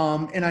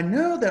 And I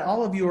know that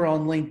all of you are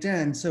on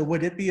LinkedIn, so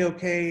would it be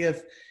okay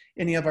if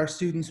any of our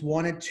students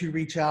wanted to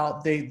reach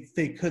out, they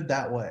could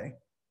that way?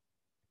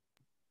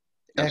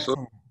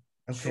 Absolutely.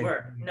 Okay.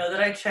 Sure. Know that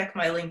I check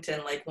my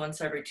LinkedIn like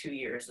once every 2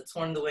 years. It's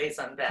one of the ways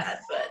I'm bad,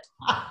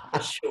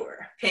 but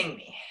sure, ping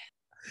me.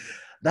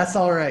 That's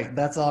all right.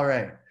 That's all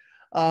right.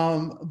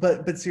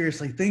 But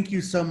seriously, thank you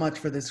so much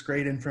for this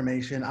great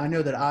information. I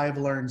know that I've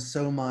learned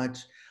so much,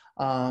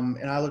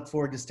 and I look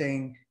forward to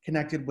staying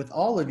connected with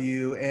all of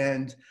you.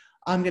 And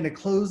I'm going to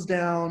close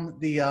down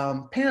the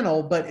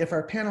panel, but if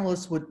our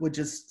panelists would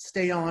just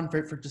stay on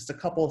for just a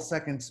couple of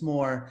seconds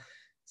more,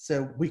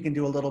 so we can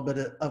do a little bit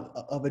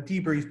of a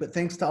debrief. But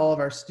thanks to all of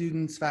our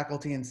students,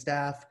 faculty, and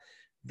staff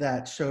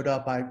that showed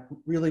up. I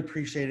really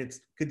appreciate it. It's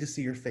good to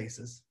see your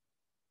faces.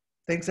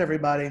 Thanks,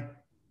 everybody.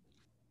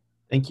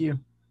 Thank you.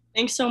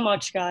 Thanks so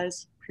much,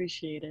 guys.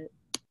 Appreciate it.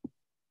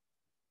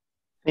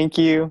 Thank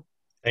you.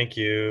 Thank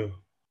you.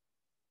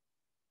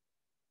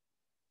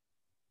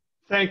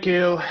 Thank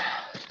you.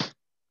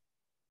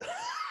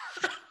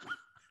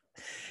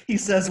 He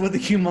says with a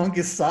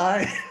humongous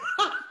sigh.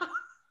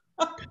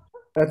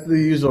 That's the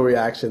usual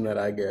reaction that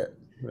I get.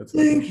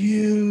 Thank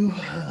you.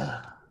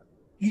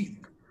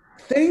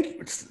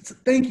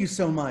 Thank you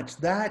so much.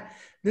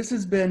 This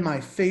has been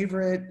my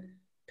favorite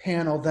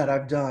panel that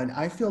I've done.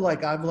 I feel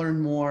like I've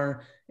learned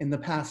more in the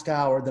past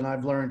hour than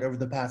I've learned over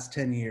the past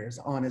 10 years,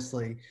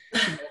 honestly,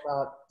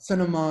 about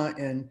cinema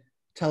and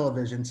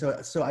television.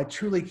 So I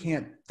truly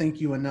can't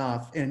thank you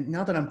enough. And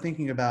now that I'm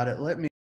thinking about it, let me